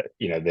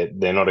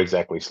they're not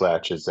exactly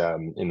slouches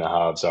in the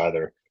halves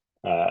either.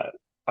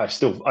 I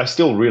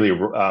still really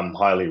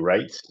highly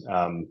rate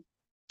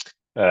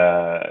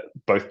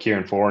both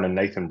Kieran Foran and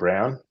Nathan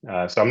Brown.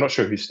 So I'm not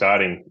sure who's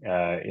starting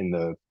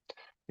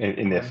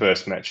in their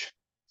first match.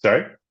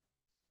 Sorry,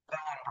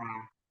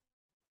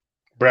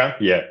 Brown.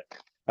 Yeah.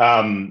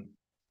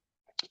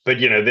 But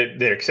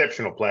they're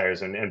exceptional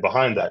players, and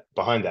behind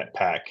that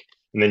pack,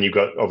 and then you've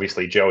got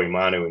obviously Joey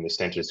Manu in the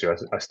centre, who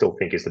I still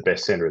think is the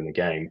best centre in the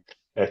game.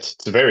 It's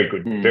a very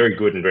good and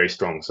very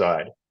strong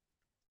side.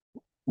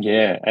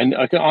 Yeah, and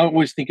I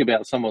always think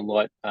about someone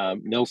like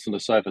Nelson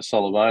Asofa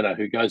Solomona,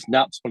 who goes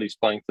nuts when he's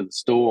playing for the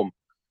Storm.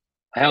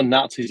 How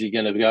nuts is he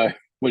going to go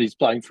when he's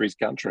playing for his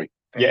country?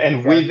 Yeah,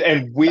 and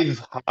with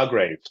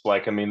Hargraves,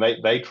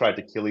 they tried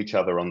to kill each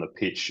other on the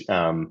pitch.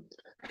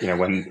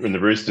 When the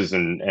Roosters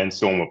and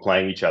Storm were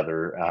playing each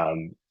other,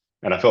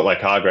 and I felt like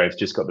Hargraves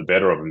just got the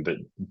better of them. But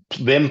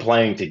them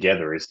playing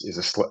together is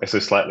a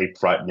slightly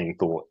frightening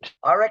thought.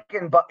 I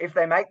reckon, but if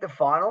they make the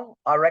final,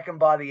 I reckon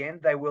by the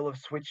end they will have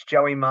switched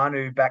Joey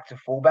Manu back to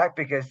fullback,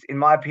 because, in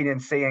my opinion,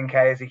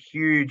 CNK is a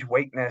huge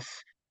weakness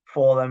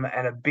for them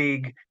and a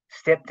big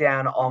step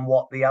down on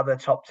what the other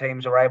top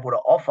teams are able to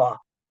offer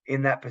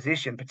in that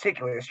position,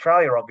 particularly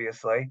Australia,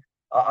 obviously.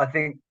 I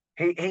think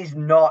he's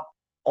not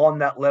on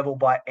that level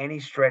by any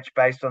stretch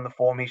based on the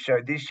form he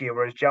showed this year,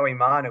 whereas Joey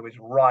Manu is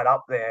right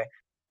up there.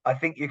 I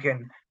think you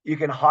can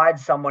hide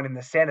someone in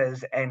the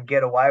centres and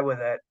get away with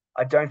it.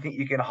 I don't think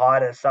you can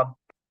hide a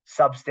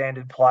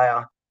substandard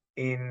player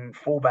in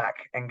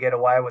fullback and get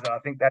away with it. I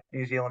think that's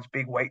New Zealand's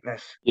big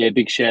weakness. Yeah,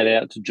 big shout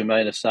out to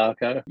Jermaine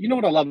Asako. You know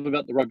what I love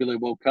about the Rugby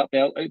League World Cup?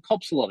 Now, it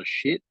cops a lot of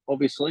shit,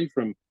 obviously,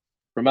 from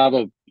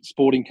other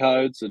sporting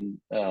codes, and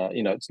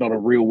it's not a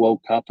real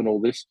World Cup and all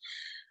this.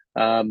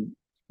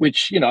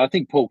 Which, I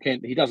think Paul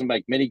Kent, he doesn't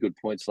make many good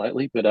points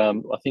lately, but I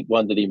think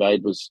one that he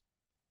made was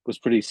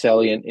pretty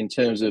salient in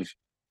terms of,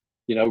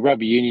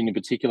 rugby union in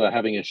particular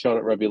having a shot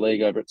at rugby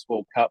league over its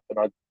World Cup. And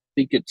I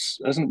think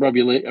hasn't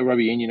rugby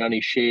union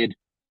only shared,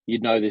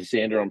 you'd know this,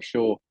 Xander, I'm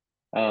sure,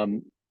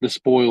 the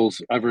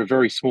spoils over a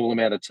very small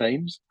amount of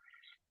teams.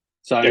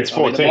 So it's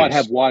 4 teams. It might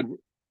have wide.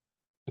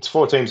 It's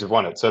 4 teams have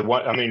won it. So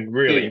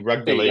really,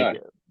 rugby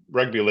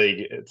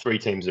league, 3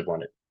 teams have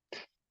won it.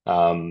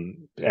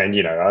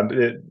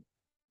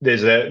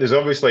 There's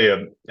obviously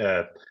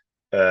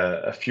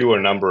a fewer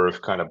number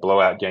of kind of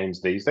blowout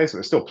games these days, but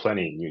there's still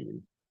plenty in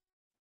union.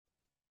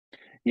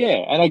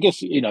 Yeah, and I guess,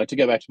 to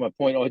go back to my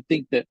point, I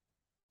think that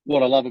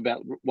what I love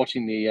about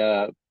watching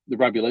the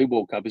Rugby League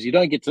World Cup is you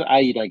don't get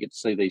to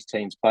see these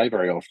teams play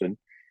very often,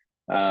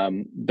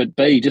 but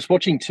B, just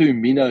watching 2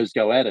 minnows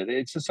go at it,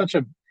 it's such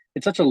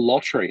a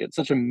lottery, it's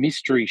such a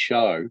mystery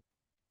show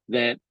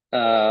that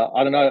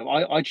I don't know,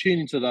 I tune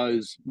into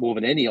those more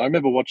than any. I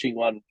remember watching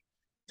one, I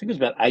think it was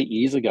about 8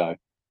 years ago,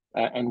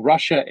 and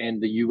Russia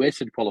and the US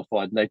had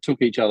qualified, and they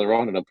took each other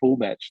on in a pool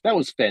match. That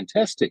was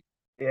fantastic.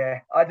 Yeah,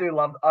 I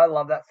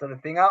love that sort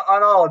of thing.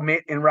 I'll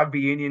admit, in rugby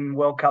union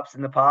World Cups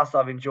in the past,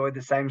 I've enjoyed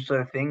the same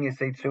sort of thing. You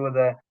see 2 of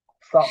the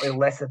slightly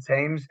lesser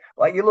teams.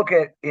 Like you look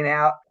at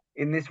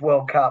in this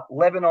World Cup,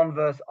 Lebanon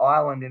versus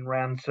Ireland in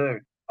round 2.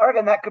 I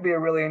reckon that could be a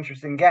really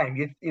interesting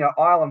game.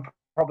 Ireland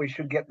probably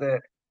should get the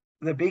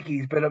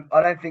bickies, but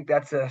I don't think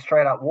that's a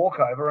straight up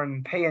walkover.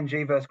 And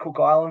PNG versus Cook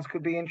Islands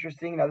could be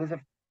interesting. There's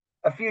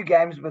a few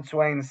games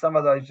between some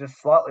of those just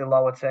slightly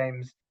lower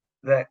teams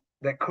that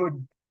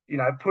could,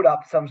 put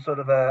up some sort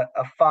of a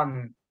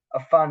fun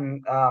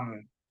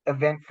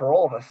event for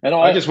all of us. And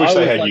I just wish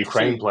they had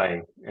Ukraine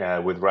playing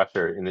with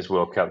Russia in this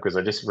World Cup, because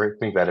I just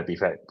think that'd be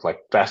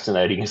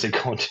fascinating as a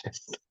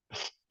contest.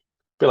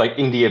 Be like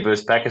India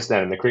versus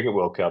Pakistan in the Cricket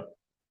World Cup.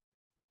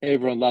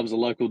 Everyone loves a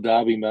local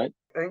derby, mate.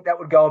 I think that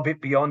would go a bit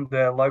beyond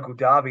the local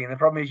derby, and the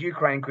problem is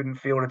Ukraine couldn't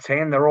field a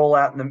team. They're all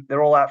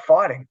out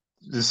fighting.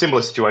 It's a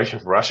similar situation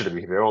for Russia, to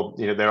be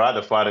fair. They're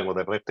either fighting or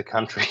they've left the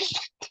country.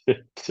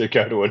 to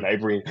go to a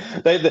neighboring.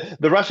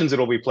 The Russians would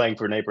all be playing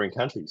for neighboring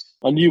countries.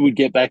 I knew we'd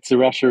get back to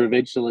Russia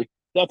eventually.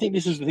 I think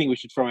this is the thing we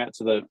should throw out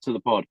to the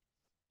pod.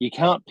 You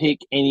can't pick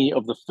any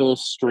of the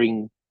first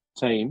string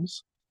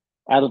teams.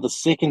 Out of the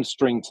second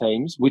string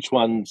teams, which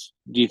ones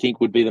do you think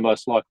would be the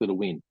most likely to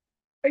win?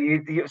 Are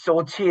you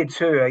so tier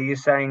 2? Are you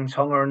saying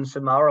Tonga and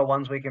Samoa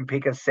ones we can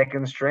pick as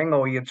second string,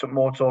 or you're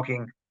more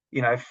talking,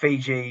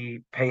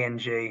 Fiji,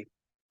 PNG?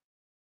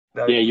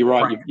 Yeah, you're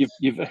right.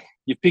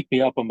 You've picked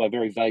me up on my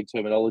very vague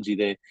terminology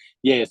there.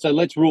 Yeah, so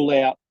let's rule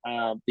out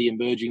the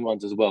emerging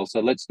ones as well.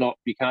 So let's not.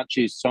 You can't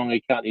choose Tonga.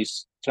 You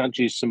can't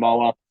choose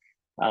Samoa,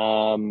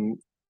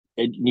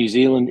 New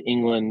Zealand,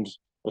 England,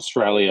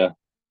 Australia.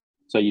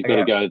 So you've got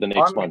to go the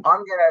next one.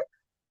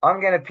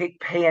 I'm gonna pick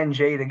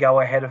PNG to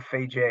go ahead of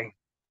Fiji.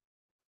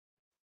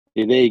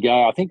 Yeah, there you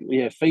go. I think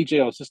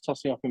Fiji. I was just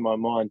tossing up in my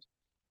mind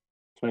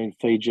between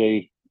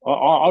Fiji.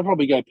 I'd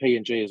probably go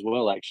PNG as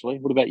well. Actually,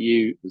 what about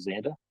you,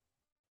 Xander?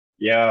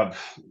 Yeah,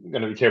 I'm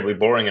going to be terribly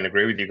boring and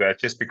agree with you guys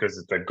just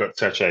because they've got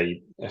such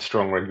a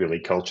strong rugby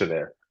league culture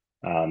there.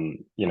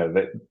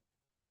 That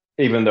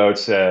even though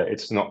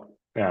it's not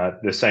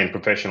the same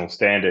professional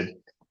standard,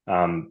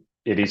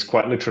 it is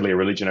quite literally a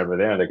religion over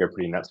there, and they go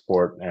pretty nuts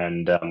for it.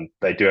 And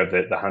they do have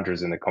the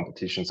hunters in the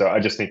competition. So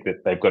I just think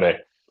that they've got a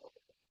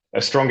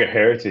stronger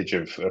heritage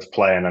of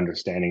play and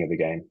understanding of the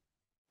game.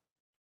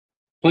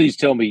 Please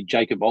tell me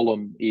Jacob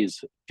Olam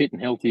is fit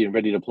and healthy and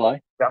ready to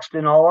play.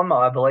 Justin Olam,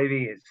 I believe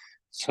he is.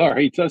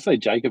 Sorry, did I say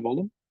Jacob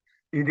Olam?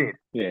 You did.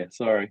 Yeah,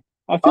 sorry.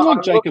 I feel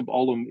like Jacob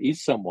Olam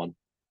is someone.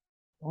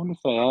 I wonder if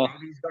they are.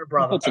 He's got a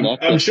brother.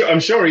 I'm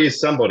sure he is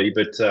somebody,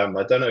 but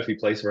I don't know if he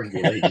plays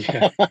rugby league.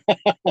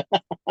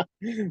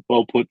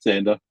 Well put,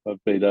 Xander.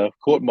 I've been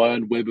caught in my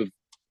own web of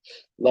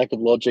lack of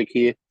logic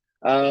here.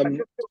 I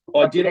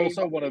did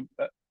also want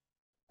to.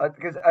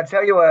 Because I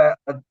tell you a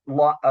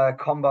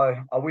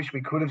combo I wish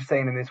we could have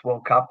seen in this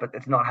World Cup, but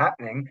it's not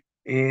happening,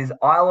 is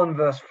Ireland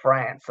versus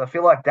France. I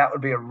feel like that would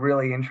be a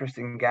really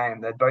interesting game.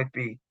 They'd both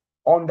be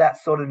on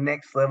that sort of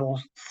next level,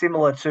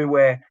 similar to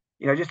where,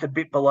 just a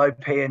bit below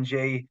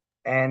PNG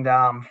and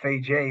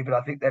Fiji, but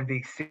I think they'd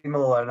be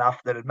similar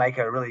enough that it'd make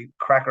a really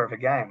cracker of a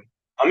game.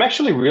 I'm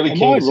actually really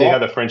keen to see how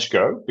the French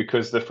go,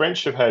 because the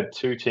French have had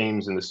two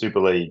teams in the Super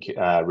League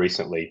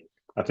recently.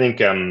 I think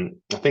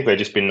they've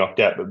just been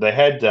knocked out, but they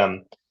had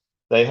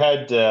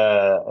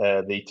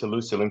the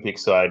Toulouse Olympic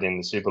side in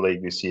the Super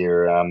League this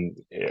year,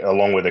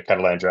 along with the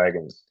Catalan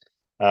Dragons,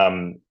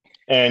 and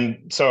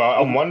so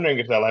I'm wondering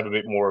if they'll have a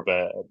bit more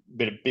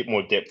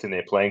depth in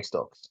their playing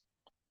stocks.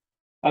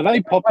 Are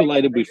they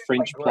populated with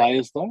French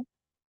players though?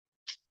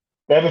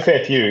 They have a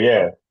fair few,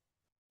 yeah.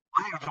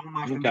 I think it's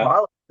almost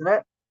entirely, isn't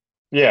it?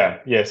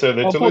 Yeah. So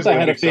the I Toulouse thought they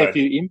had a Olympic fair side,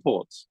 few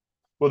imports.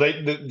 well,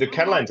 the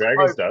Catalan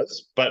Dragons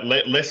does, but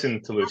less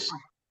in Toulouse.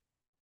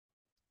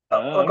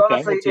 Look,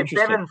 honestly,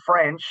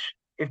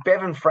 if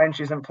Bevan French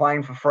isn't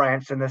playing for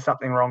France, then there's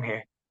something wrong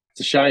here.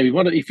 It's a shame.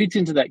 He fits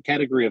into that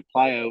category of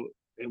player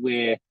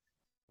where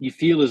you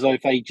feel as though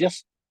if they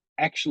just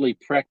actually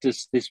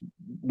practice this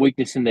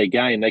weakness in their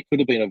game, they could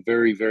have been a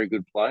very, very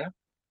good player.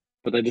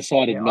 But they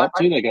decided not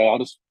to. They go, I'll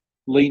just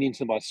lean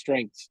into my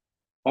strengths.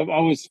 I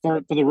was for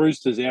the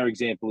Roosters. Our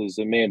example is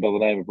a man by the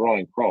name of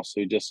Ryan Cross,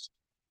 who just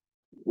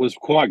was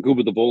quite good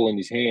with the ball in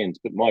his hands,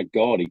 but my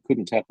God, he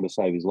couldn't tackle to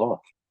save his life.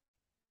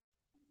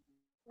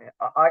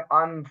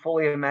 I'm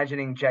fully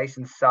imagining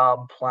Jason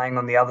Saab playing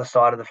on the other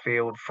side of the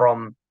field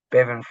from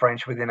Bevan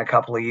French within a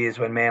couple of years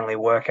when Manly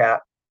work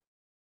out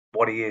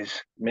what he is.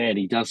 Man,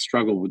 he does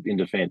struggle in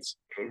defence.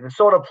 He's the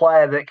sort of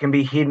player that can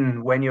be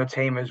hidden when your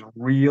team is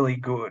really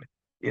good.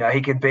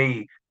 He could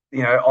be,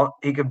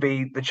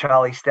 the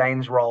Charlie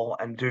Staines role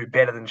and do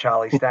better than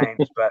Charlie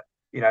Staines, but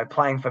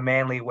playing for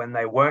Manly when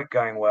they weren't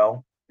going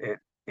well,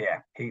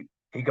 he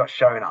got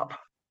shown up.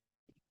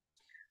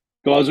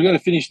 Guys, we're going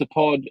to finish the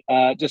pod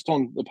just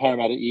on the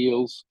Parramatta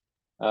Eels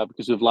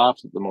because we've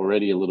laughed at them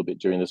already a little bit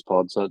during this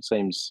pod, so it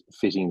seems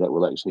fitting that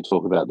we'll actually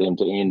talk about them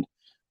to end.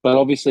 But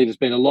obviously there's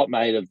been a lot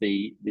made of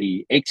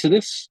the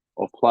exodus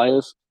of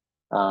players.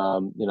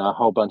 A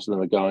whole bunch of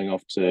them are going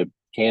off to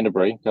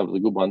Canterbury, a couple of the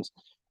good ones.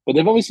 But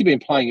they've obviously been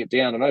playing it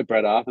down. I know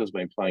Brad Arthur's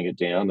been playing it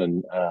down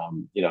and,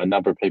 a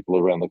number of people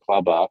around the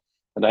club are.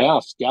 And they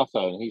asked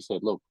Gutho and he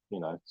said, look,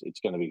 it's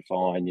going to be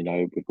fine.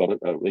 We've got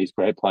these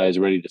great players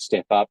ready to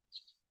step up.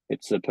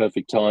 It's the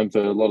perfect time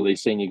for a lot of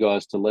these senior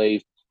guys to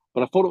leave.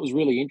 But I thought it was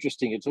really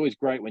interesting. It's always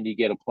great when you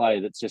get a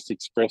player that just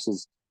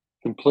expresses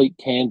complete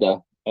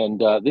candour. And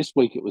this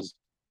week it was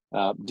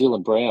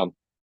Dylan Brown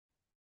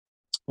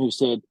who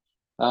said,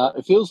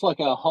 it feels like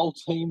our whole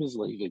team is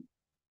leaving.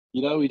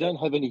 We don't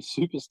have any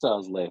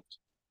superstars left,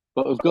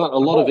 but we've got a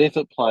lot of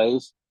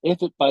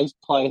effort-based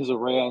players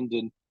around.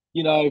 And,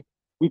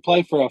 we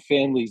play for our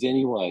families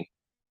anyway.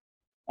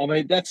 I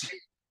mean, that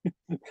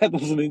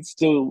doesn't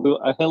instill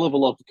a hell of a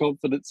lot of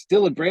confidence.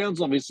 Dylan Brown's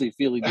obviously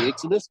feeling the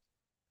exodus.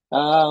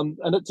 And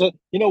it's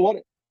you know what,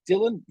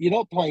 Dylan, you're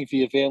not playing for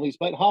your families,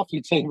 mate. Half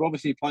your team are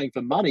obviously playing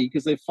for money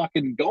because they're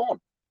fucking gone.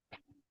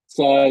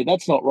 So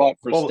that's not right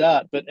for a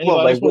start. But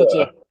anyway,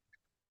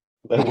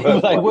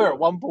 they were at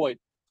one point.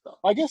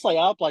 I guess they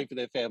are playing for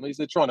their families.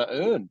 They're trying to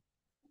earn,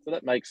 so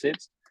that makes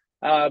sense.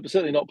 But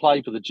certainly not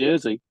playing for the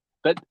jersey.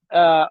 But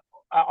I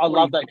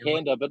love that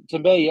candor. But to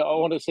me, I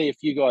want to see if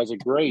you guys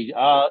agree.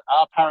 Are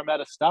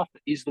Parramatta stuffed?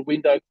 Is the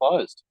window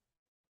closed?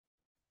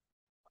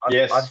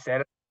 Yes. I've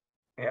said it.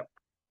 Yep.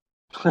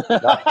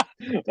 Well,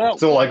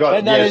 That's all I got.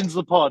 and that ends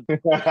the pod.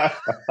 The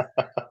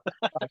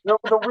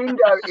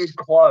window is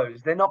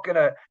closed. They're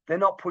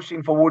not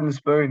pushing for wooden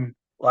spoon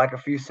like a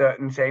few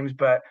certain teams,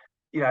 but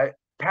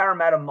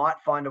Parramatta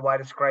might find a way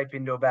to scrape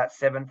into about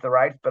 7th or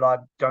 8th, but I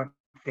don't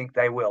think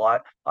they will.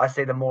 I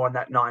see them more in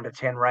that 9 to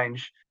 10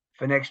 range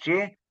for next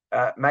year.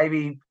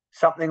 Maybe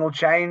something will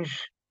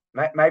change.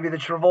 Maybe the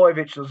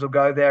Travojevics will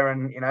go there,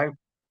 and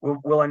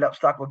we'll end up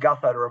stuck with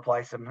Gutho to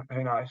replace them.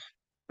 Who knows?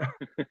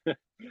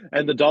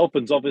 And the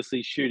Dolphins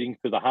obviously shooting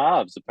for the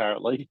halves,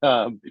 apparently,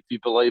 if you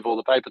believe all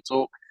the paper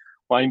talk.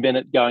 Wayne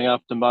Bennett going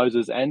after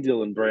Moses and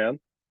Dylan Brown.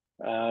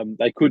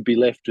 They could be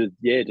left with,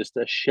 just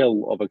a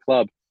shell of a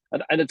club.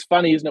 And it's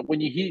funny, isn't it,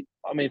 when you hear,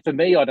 for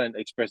me, I don't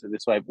express it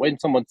this way. When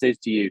someone says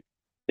to you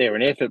they're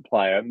an effort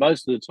player,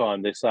 most of the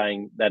time they're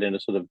saying that in a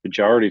sort of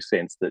pejorative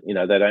sense that, they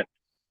don't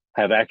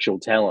have actual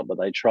talent, but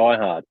they try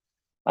hard.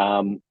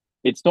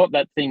 It's not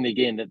that thing,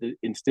 again, that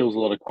instills a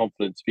lot of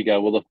confidence if you go,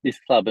 well, if this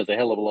club has a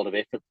hell of a lot of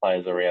effort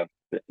players around.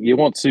 You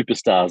want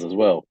superstars as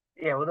well.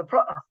 Yeah, well,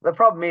 the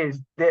problem is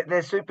their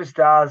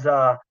superstars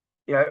are,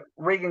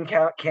 Regan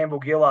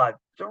Campbell-Gillard.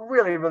 It's a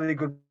really, really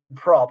good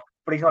prop,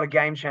 but he's not a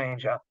game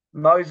changer.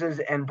 Moses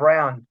and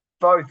Brown,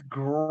 both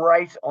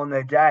great on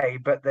their day,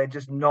 but they're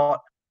just not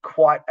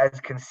quite as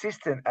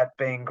consistent at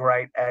being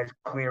great as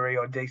Cleary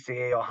or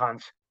DCE or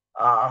Hunt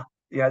are.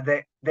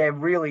 They're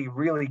really,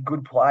 really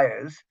good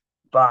players,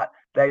 but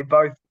they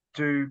both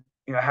do,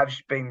 have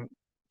been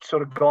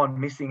sort of gone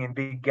missing in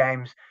big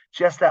games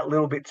just that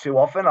little bit too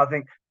often. I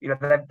think,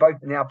 they've both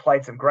now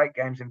played some great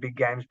games in big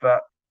games,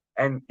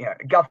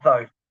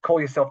 Gutho,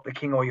 call yourself the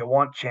king all you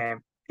want,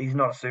 champ. He's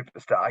not a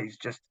superstar. He's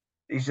just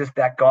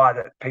that guy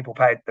that people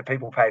pay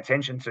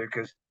attention to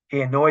because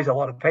he annoys a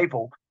lot of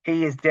people.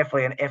 He is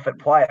definitely an effort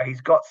player.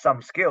 He's got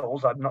some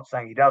skills. I'm not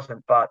saying he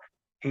doesn't, but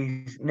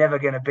he's never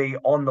going to be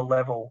on the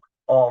level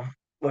of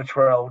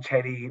Latrell,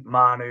 Teddy,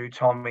 Manu,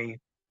 Tommy,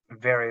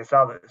 and various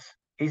others.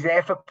 He's an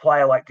effort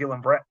player like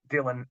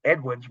Dylan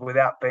Edwards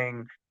without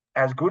being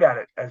as good at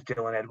it as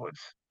Dylan Edwards.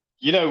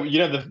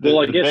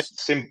 The best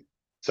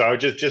So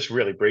just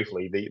really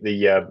briefly,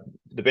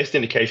 the best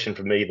indication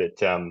for me that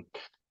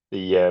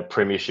the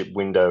premiership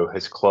window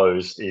has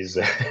closed is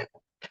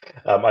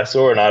I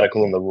saw an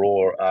article in the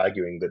Raw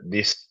arguing that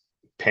this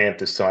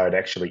Panthers side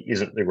actually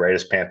isn't the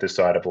greatest Panthers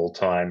side of all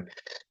time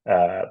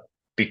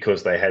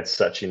because they had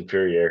such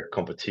inferior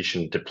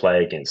competition to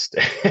play against.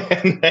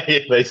 And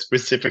they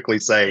specifically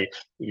say,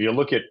 if you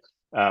look at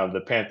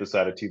the Panthers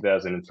side of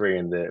 2003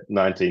 and the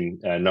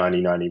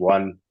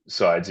 1990-91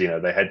 sides,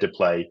 they had to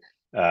play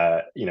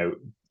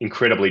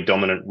incredibly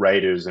dominant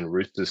Raiders and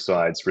Roosters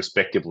sides,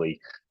 respectively,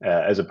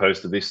 as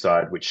opposed to this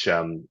side, which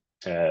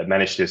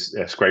managed to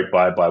scrape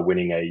by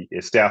winning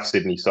a South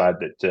Sydney side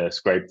that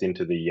scraped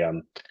into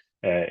the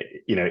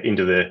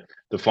into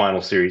the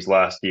final series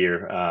last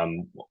year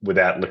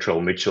without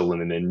Latrell Mitchell,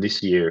 and then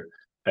this year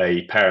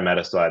a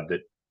Parramatta side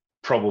that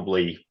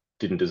probably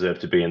didn't deserve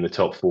to be in the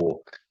top 4.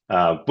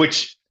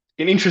 Which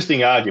an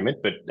interesting argument,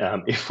 but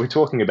if we're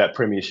talking about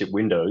premiership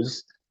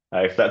windows.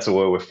 If that's the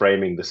way we're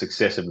framing the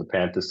success of the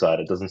Panthers side,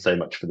 it doesn't say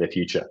much for their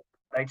future.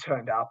 They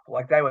turned up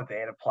like they were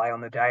there to play on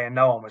the day, and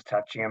no one was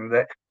touching them.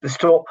 The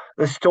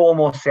Storm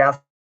or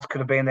South could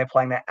have been there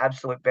playing their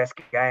absolute best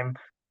game.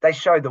 They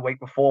showed the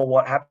week before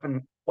what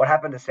happened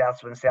to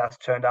South when South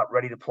turned up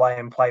ready to play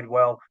and played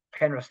well.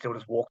 Penrith still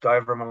just walked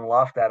over them and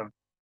laughed at them.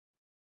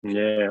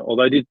 Yeah,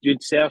 although did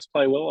South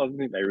play well? I don't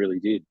think they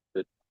really did.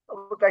 But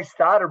they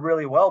started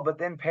really well, but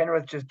then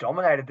Penrith just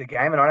dominated the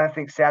game, and I don't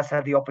think South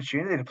had the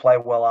opportunity to play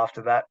well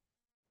after that.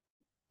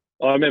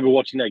 I remember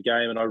watching that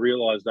game and I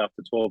realised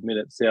after 12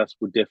 minutes South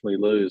would definitely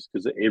lose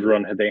because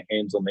everyone had their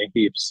hands on their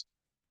hips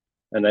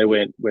and they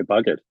went, we're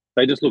buggered.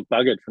 They just looked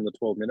buggered from the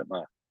 12-minute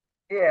mark.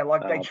 Yeah,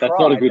 like they tried. That's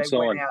not a good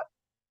sign.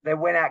 They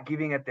went out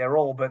giving it their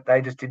all, but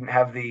they just didn't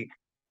have the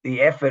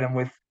effort. And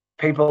with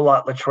people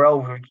like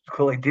Latrell, who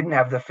clearly didn't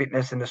have the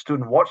fitness and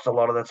stood and watched a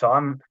lot of the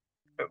time,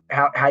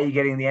 how are you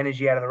getting the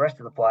energy out of the rest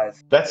of the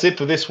players? That's it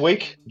for this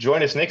week.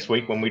 Join us next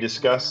week when we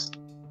discuss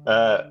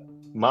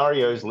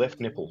Mario's left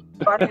nipple.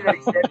 Funny that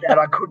he said that.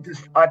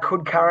 I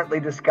could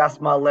currently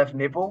discuss my left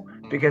nipple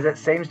because it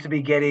seems to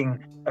be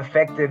getting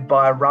affected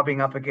by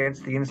rubbing up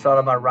against the inside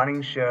of my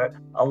running shirt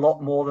a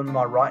lot more than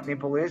my right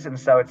nipple is, and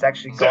so it's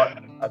actually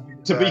got.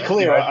 To be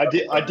clear,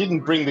 I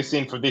didn't bring this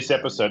in for this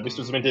episode. This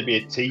was meant to be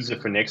a teaser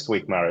for next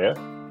week, Mario.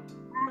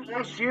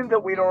 I assumed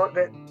that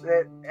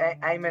that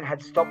Eamon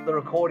had stopped the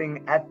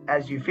recording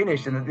as you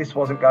finished, and that this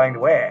wasn't going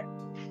to air.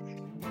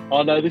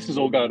 Oh no, this is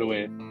all going to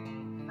air.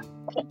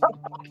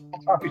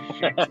 Oh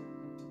shit.